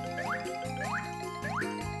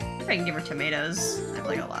 If I can give her tomatoes. I have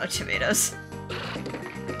like a lot of tomatoes.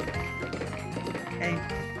 Okay.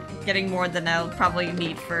 Getting more than I'll probably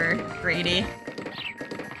need for Grady.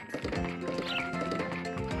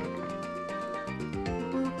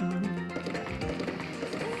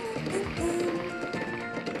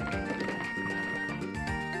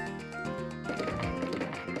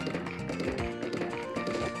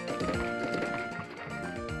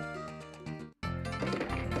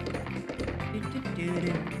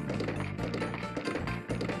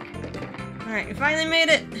 Alright, we finally made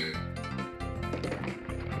it!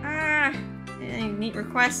 Ah! Any neat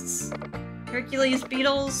requests? Hercules,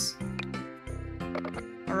 beetles?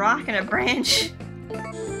 A rock and a branch?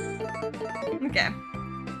 Okay.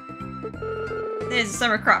 Today's the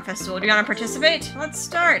Summer Crop Festival. Do you want to participate? Let's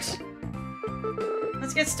start!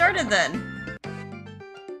 Let's get started then!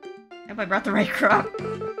 I hope I brought the right crop.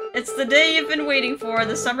 It's the day you've been waiting for,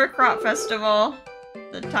 the Summer Crop Festival.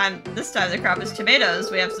 This time the crop is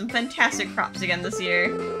tomatoes. We have some fantastic crops again this year.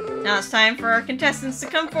 Now it's time for our contestants to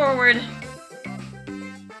come forward.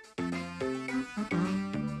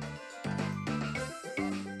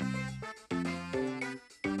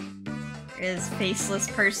 There is Faceless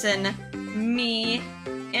Person, me,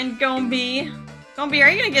 and Gombi. Gombi, are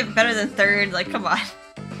you gonna get better than third? Like, come on.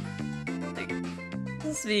 Like,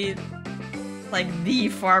 this be like the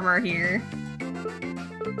farmer here.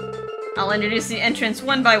 I'll introduce the entrants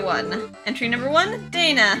one by one. Entry number 1,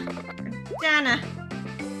 Dana. Dana.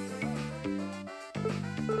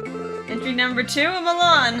 Entry number 2,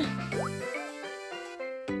 Milan.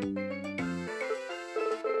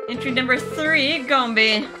 Entry number 3,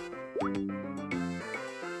 Gombi.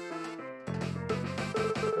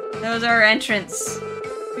 Those are our entrants.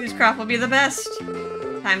 Whose crop will be the best?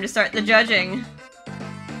 Time to start the judging.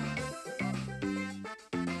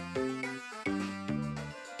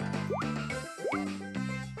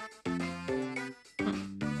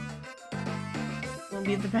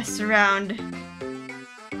 Be the best around.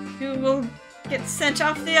 Who will get sent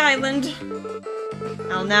off the island?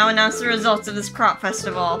 I'll now announce the results of this crop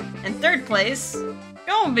festival. In third place,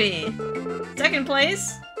 Gombi. Second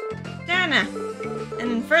place, Dana.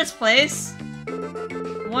 And in first place,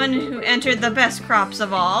 one who entered the best crops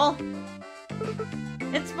of all,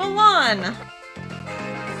 it's Milan.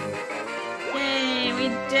 Yay, we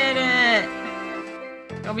did it!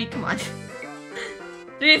 Gombi, come on.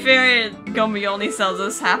 be fair, Gomi only sells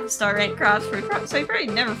us half-star rank crops for crops, so he probably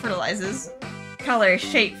never fertilizes. Color,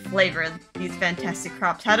 shape, flavor, these fantastic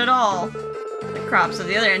crops had it all. The crops of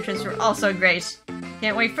the other entrants were also great.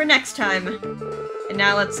 Can't wait for next time. And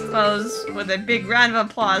now let's close with a big round of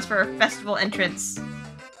applause for our festival entrance.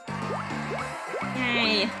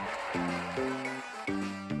 Yay!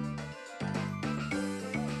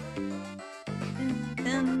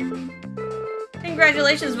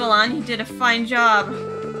 Congratulations, Milan, you did a fine job.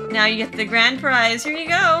 Now you get the grand prize. Here you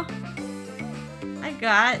go. I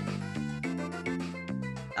got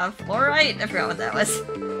a fluorite. I forgot what that was.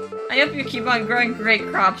 I hope you keep on growing great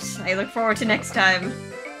crops. I look forward to next time.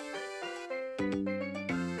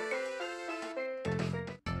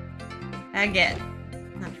 Again,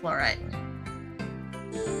 not fluorite.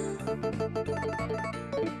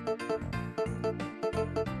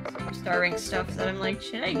 Some star rank stuff that I'm like,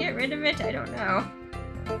 should I get rid of it? I don't know.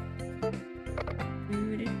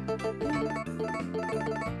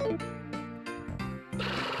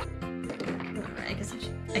 Alright, I guess I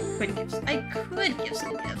could give some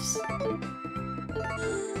gifts.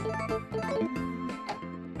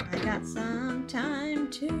 I got some time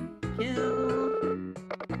to kill.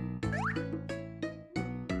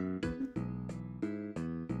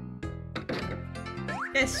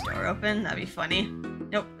 Is store open? That'd be funny.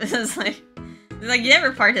 Nope, this is like he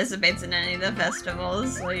never participates in any of the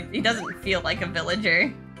festivals. Like, he doesn't feel like a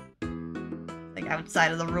villager. Like,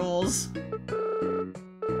 outside of the rules.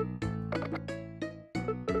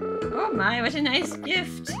 Oh my, what a nice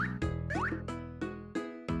gift!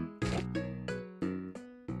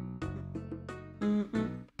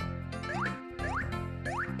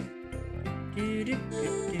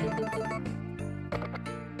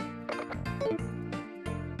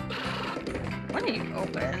 When are you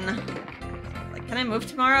open? Like, can I move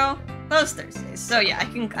tomorrow? Close Thursdays. So yeah,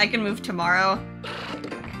 I can move tomorrow.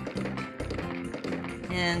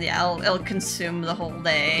 And yeah, it'll consume the whole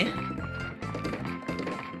day.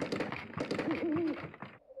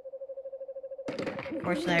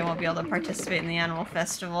 Unfortunately, I won't be able to participate in the animal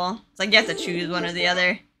festival. It's like you have to choose one or the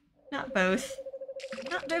other. Not both.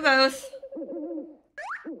 Not do both.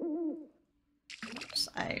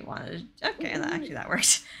 I wanted. Okay, actually that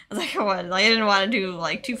works. I was like, I didn't want to do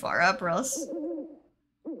like too far up, or else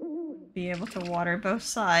be able to water both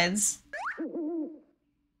sides.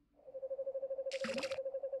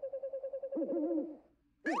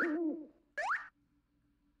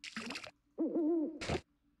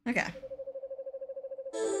 Okay.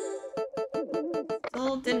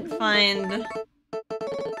 Still didn't find.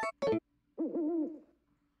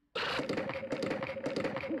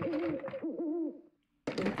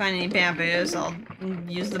 Didn't find any bamboos. I'll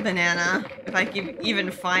use the banana if I can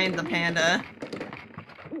even find the panda.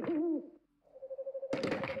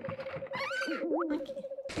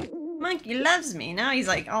 Monkey loves me. Now he's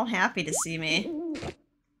like all happy to see me.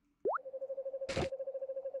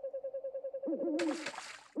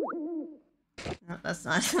 No, that's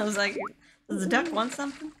not. I was like, does the duck want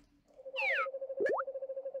something?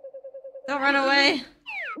 Don't run away.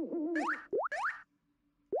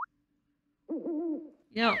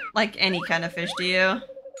 You don't like any kind of fish, do you?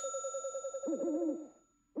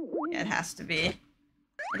 Yeah, it has to be.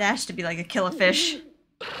 It has to be like a killifish.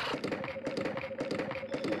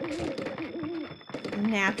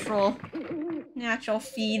 Natural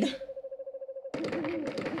feed.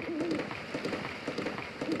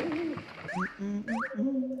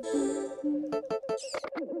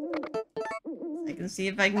 I can see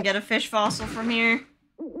if I can get a fish fossil from here.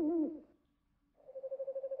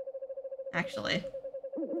 Actually,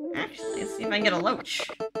 let's see if I can get a loach.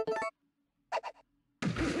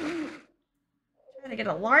 Try to get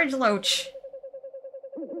a large loach.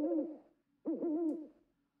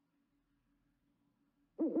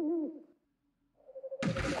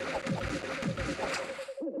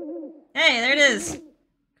 Hey, there it is.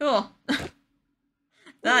 Cool.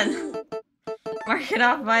 Done. Mark it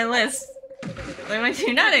off my list. So when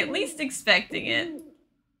you're not at least expecting it.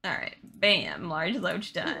 Alright, bam, large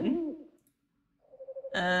loach done.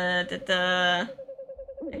 Actually,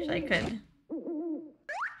 I could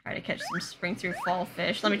try to catch some spring through fall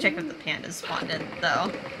fish. Let me check if the pandas spawned in,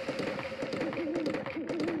 though.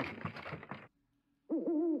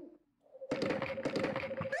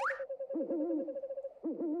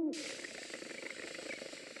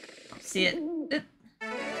 Don't see it.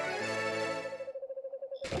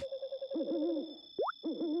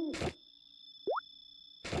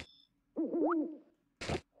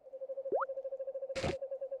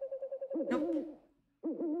 Nope.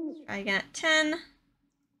 Let's try again at 10.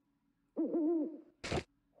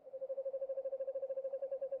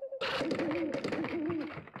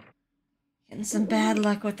 Getting some bad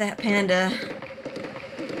luck with that panda.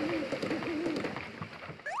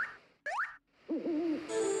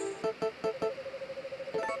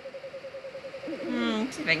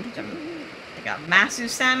 See if I can catch them. I got Masu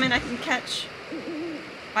salmon I can catch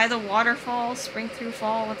by the waterfall, spring through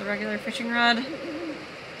fall with a regular fishing rod. You'd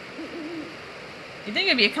think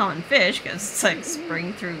it'd be a common fish, because it's like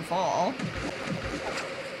spring through fall.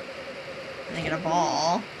 I think a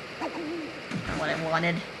ball. Not what I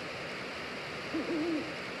wanted.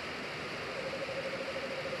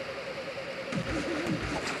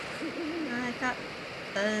 I got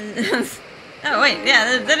oh wait,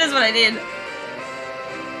 yeah, that is what I did.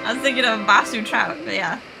 I was thinking of Basu trout, but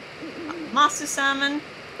yeah. Masu salmon.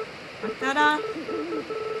 Mark that off.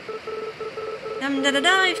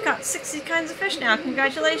 Da-da-da, you've got 60 kinds of fish now.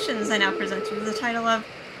 Congratulations. I now present you with the title of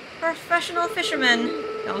Professional Fisherman.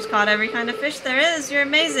 You almost caught every kind of fish there is. You're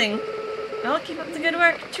amazing. Well, keep up the good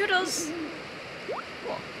work. Toodles.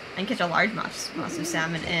 Cool. I can catch a large Masu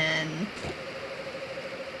salmon in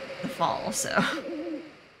the fall, so.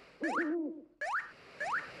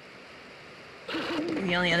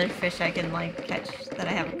 The only other fish I can, like, catch that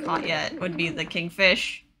I haven't caught yet would be the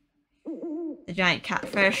kingfish, the giant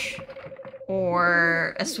catfish,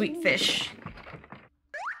 or a sweet fish,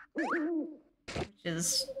 which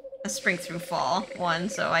is a spring through fall one,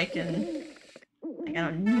 so I can, like, I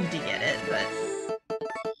don't need to get it, but...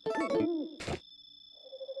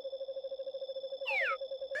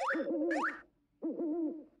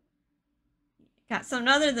 Got something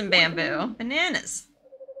other than bamboo. Bananas.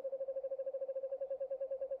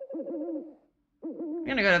 I'm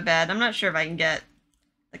gonna go to bed. I'm not sure if I can get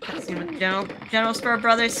the cutscene with General Spur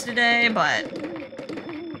Brothers today, but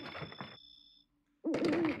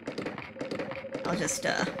I'll just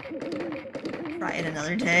try it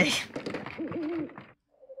another day.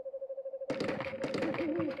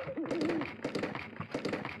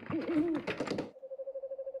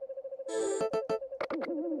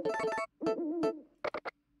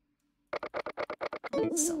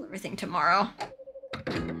 Sell everything tomorrow.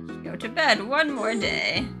 Go to bed one more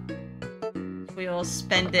day. We will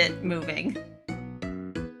spend it moving.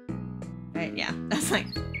 Right, yeah. That's like,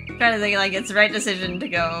 I'm trying to think like it's the right decision to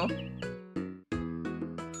go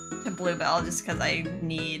to Bluebell just because I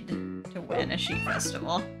need to win a sheep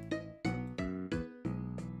festival.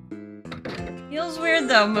 Feels weird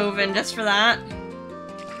though, moving just for that.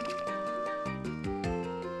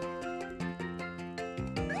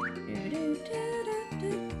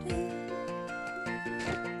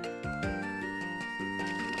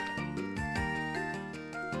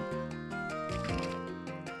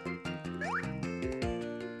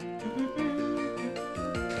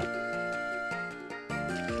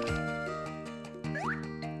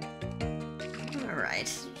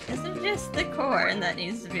 Isn't just the corn that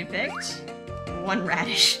needs to be picked? One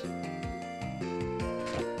radish.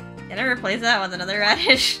 Can I replace that with another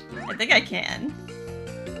radish? I think I can.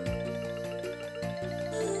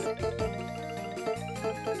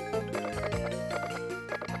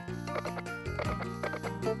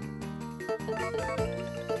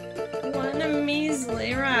 One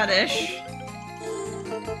measly radish.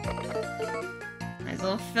 Might as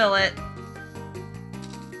well fill it.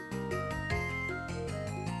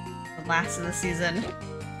 Last of the season.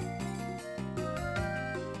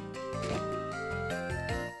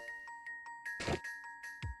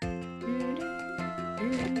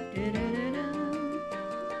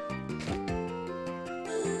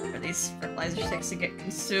 For these fertilizer sticks to get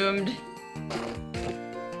consumed.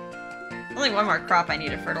 Only one more crop I need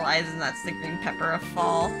to fertilize, and that's the green pepper of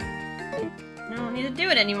fall. I don't need to do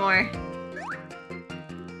it anymore.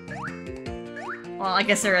 Well, I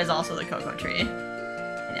guess there is also the cocoa tree.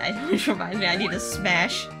 Which reminds me, I need to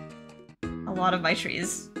smash a lot of my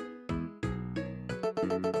trees.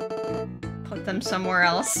 Put them somewhere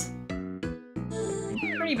else.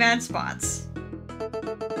 In pretty bad spots.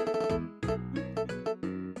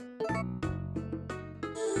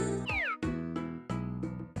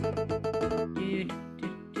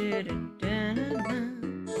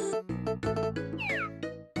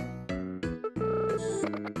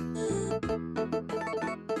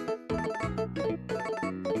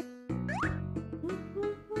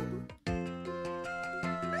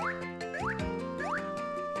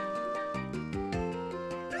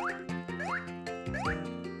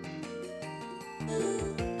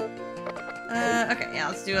 Okay, yeah,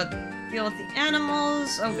 let's do a deal with the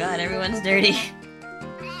animals. Oh god, everyone's dirty.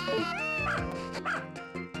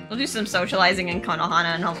 We'll do some socializing in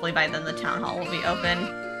Konohana, and hopefully by then the town hall will be open.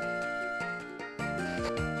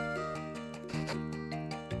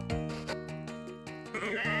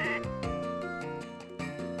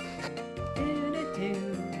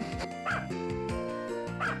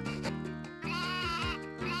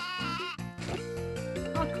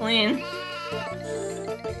 clean.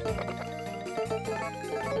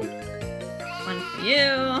 One for you.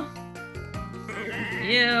 One for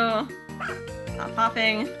you. Stop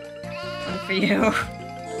hopping. One for you.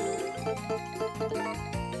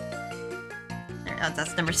 There,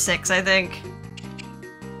 that's number 6, I think.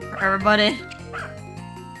 For everybody.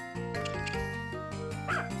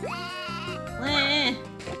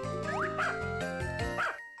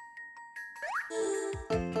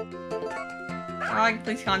 Oh,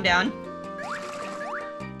 please calm down.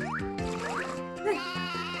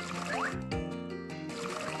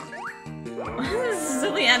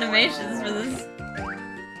 Silly animations for this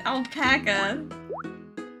alpaca.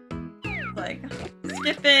 Like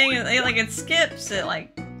skipping, like it skips, it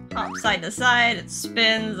like hops side to side, it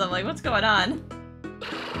spins. I'm like, what's going on?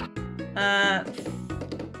 I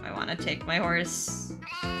want to take my horse,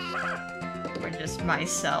 or just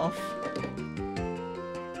myself.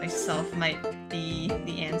 Myself might be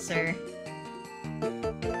the answer.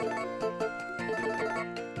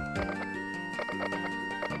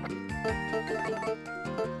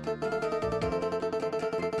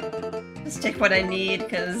 Just take what I need,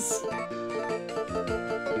 because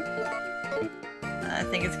I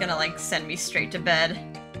think it's gonna like send me straight to bed.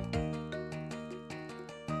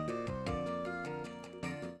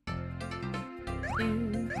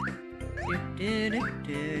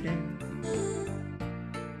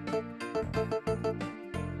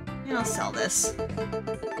 I'll sell this. I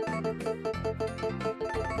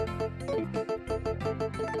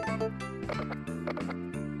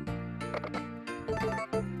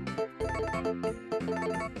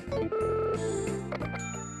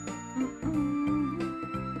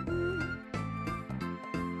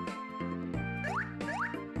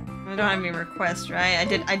don't have any requests, right? I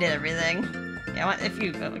did everything. Yeah, if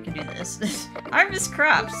you go, we can do this. Harvest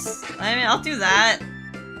crops. I mean, I'll do that.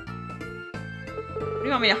 What do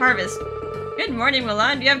you want me to harvest? Good morning,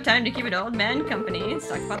 Milan. Do you have time to keep an old man company? Let's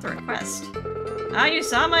talk about the request. Ah, you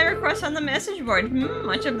saw my request on the message board.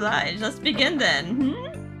 Much obliged. Let's begin then.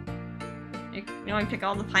 You know, I pick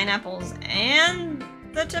all the pineapples and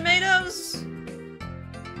the tomatoes.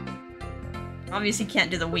 Obviously can't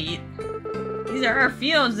do the wheat. These are our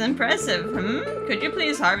fields. Impressive. Could you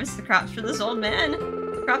please harvest the crops for this old man?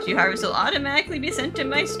 The crops you harvest will automatically be sent to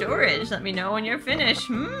my storage. Let me know when you're finished.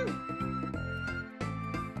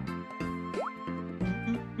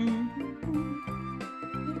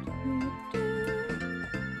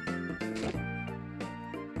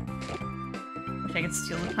 I could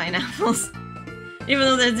steal the pineapples. Even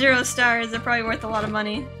though they're 0 stars, they're probably worth a lot of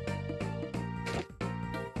money.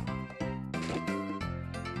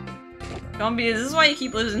 This is why you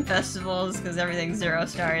keep losing festivals, because everything's 0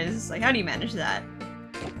 stars. Like, how do you manage that?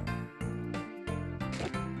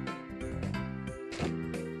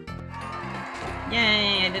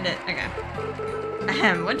 Yay, I did it. Okay.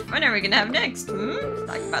 What fun are we gonna have next?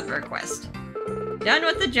 Let's talk about the request. Done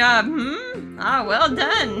with the job, Ah, well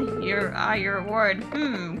done. Your reward.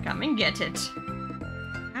 Come and get it.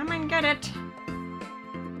 Come and get it.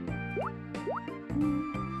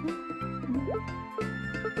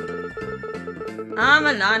 Ah,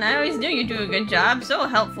 Milan, I always knew you'd do a good job. So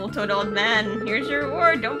helpful to an old man. Here's your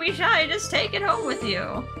reward. Don't be shy. Just take it home with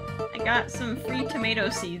you. I got some free tomato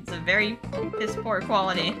seeds of very piss-poor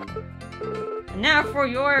quality. And now for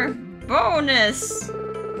your bonus.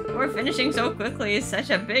 For finishing so quickly is such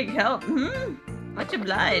a big help. Much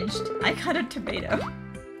obliged. I got a tomato.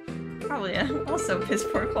 Probably also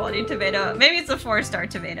piss-poor quality tomato. Maybe it's a 4-star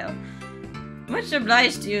tomato. Much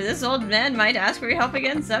obliged to you. This old man might ask for your help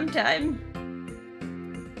again sometime.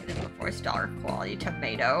 It is a 4-star quality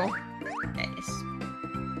tomato. Nice.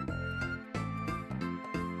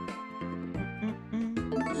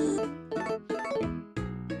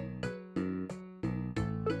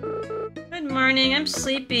 Good morning, I'm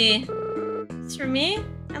sleepy. It's for me?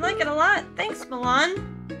 I like it a lot. Thanks, Milan.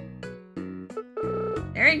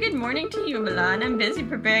 Very good morning to you, Milan. I'm busy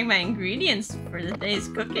preparing my ingredients for the day's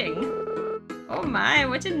cooking. Oh my,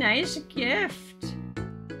 what a nice gift.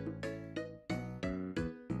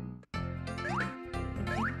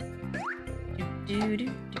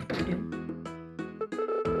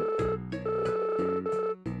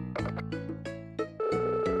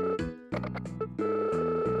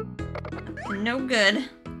 No good.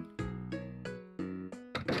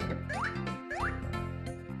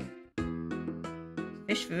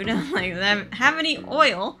 Fish food. I'm like, have any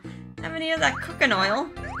oil? Have any of that cooking oil?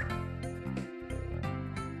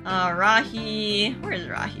 Rahi. Where's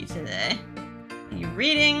Rahi today? Are you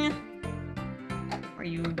reading? Or are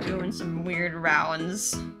you doing some weird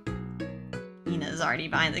rounds? Ina's already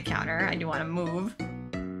behind the counter. I do want to move.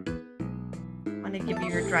 want to give you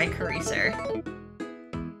your dry curry, sir.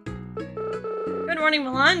 Good morning,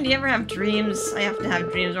 Milan. Do you ever have dreams? I have to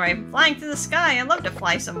have dreams where I'm flying through the sky. I'd love to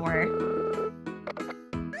fly somewhere.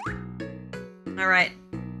 Alright.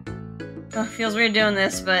 Oh, feels weird doing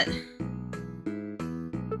this, but...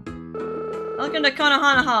 Welcome to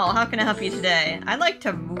Konohana Hall. How can I help you today? I'd like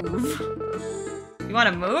to move. You want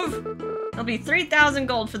to move? There'll be 3,000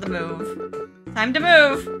 gold for the move. Time to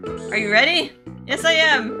move! Are you ready? Yes, I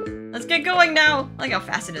am! Let's get going now! I like how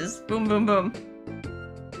fast it is. Boom, boom, boom.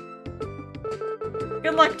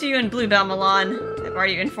 Good luck to you in Bluebell, Milan. I've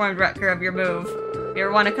already informed Rutger of your move. If you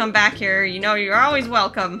ever want to come back here, you know you're always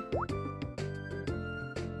welcome.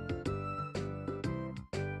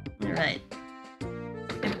 Alright.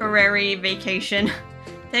 Temporary vacation.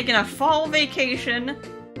 Taking a fall vacation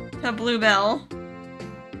to Bluebell.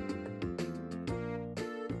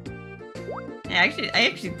 I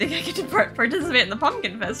actually think I get to participate in the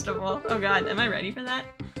Pumpkin Festival. Oh god, am I ready for that?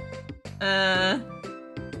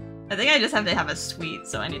 I think I just have to have a sweet,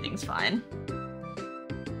 so anything's fine.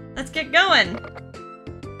 Let's get going!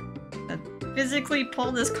 Physically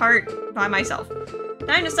pull this cart by myself.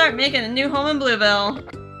 Time to start making a new home in Bluebell.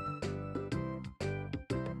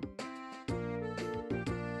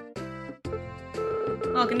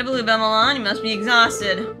 Welcome to Bluebell, Milan. You must be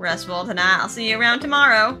exhausted. Rest well tonight. I'll see you around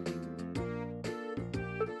tomorrow.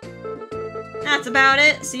 That's about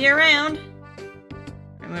it. See you around.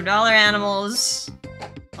 Removed all our animals.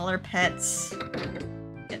 All our pets.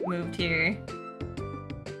 Get moved here.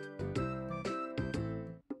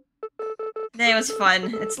 Today was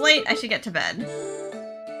fun. It's late. I should get to bed.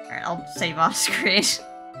 Alright, I'll save off screen.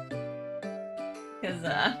 Cause,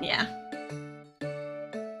 yeah.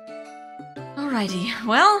 Alrighty.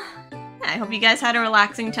 Well, I hope you guys had a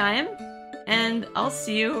relaxing time. And I'll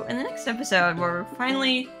see you in the next episode where we're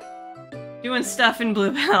finally doing stuff in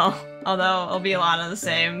Bluebell. Although, it'll be a lot of the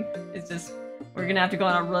same. It's just, we're gonna have to go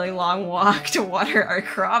on a really long walk to water our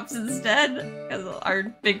crops instead. Because our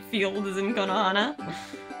big field is in Konohana.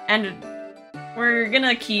 And we're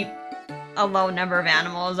gonna keep a low number of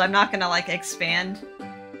animals. I'm not gonna, like, expand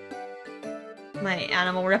my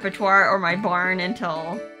animal repertoire or my barn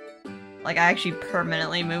until, like, I actually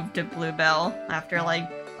permanently move to Bluebell after, like,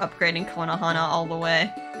 upgrading Konohana all the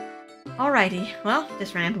way. Alrighty, well,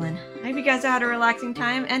 just rambling. I hope you guys had a relaxing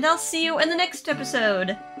time, and I'll see you in the next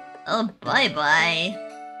episode. Oh, bye-bye.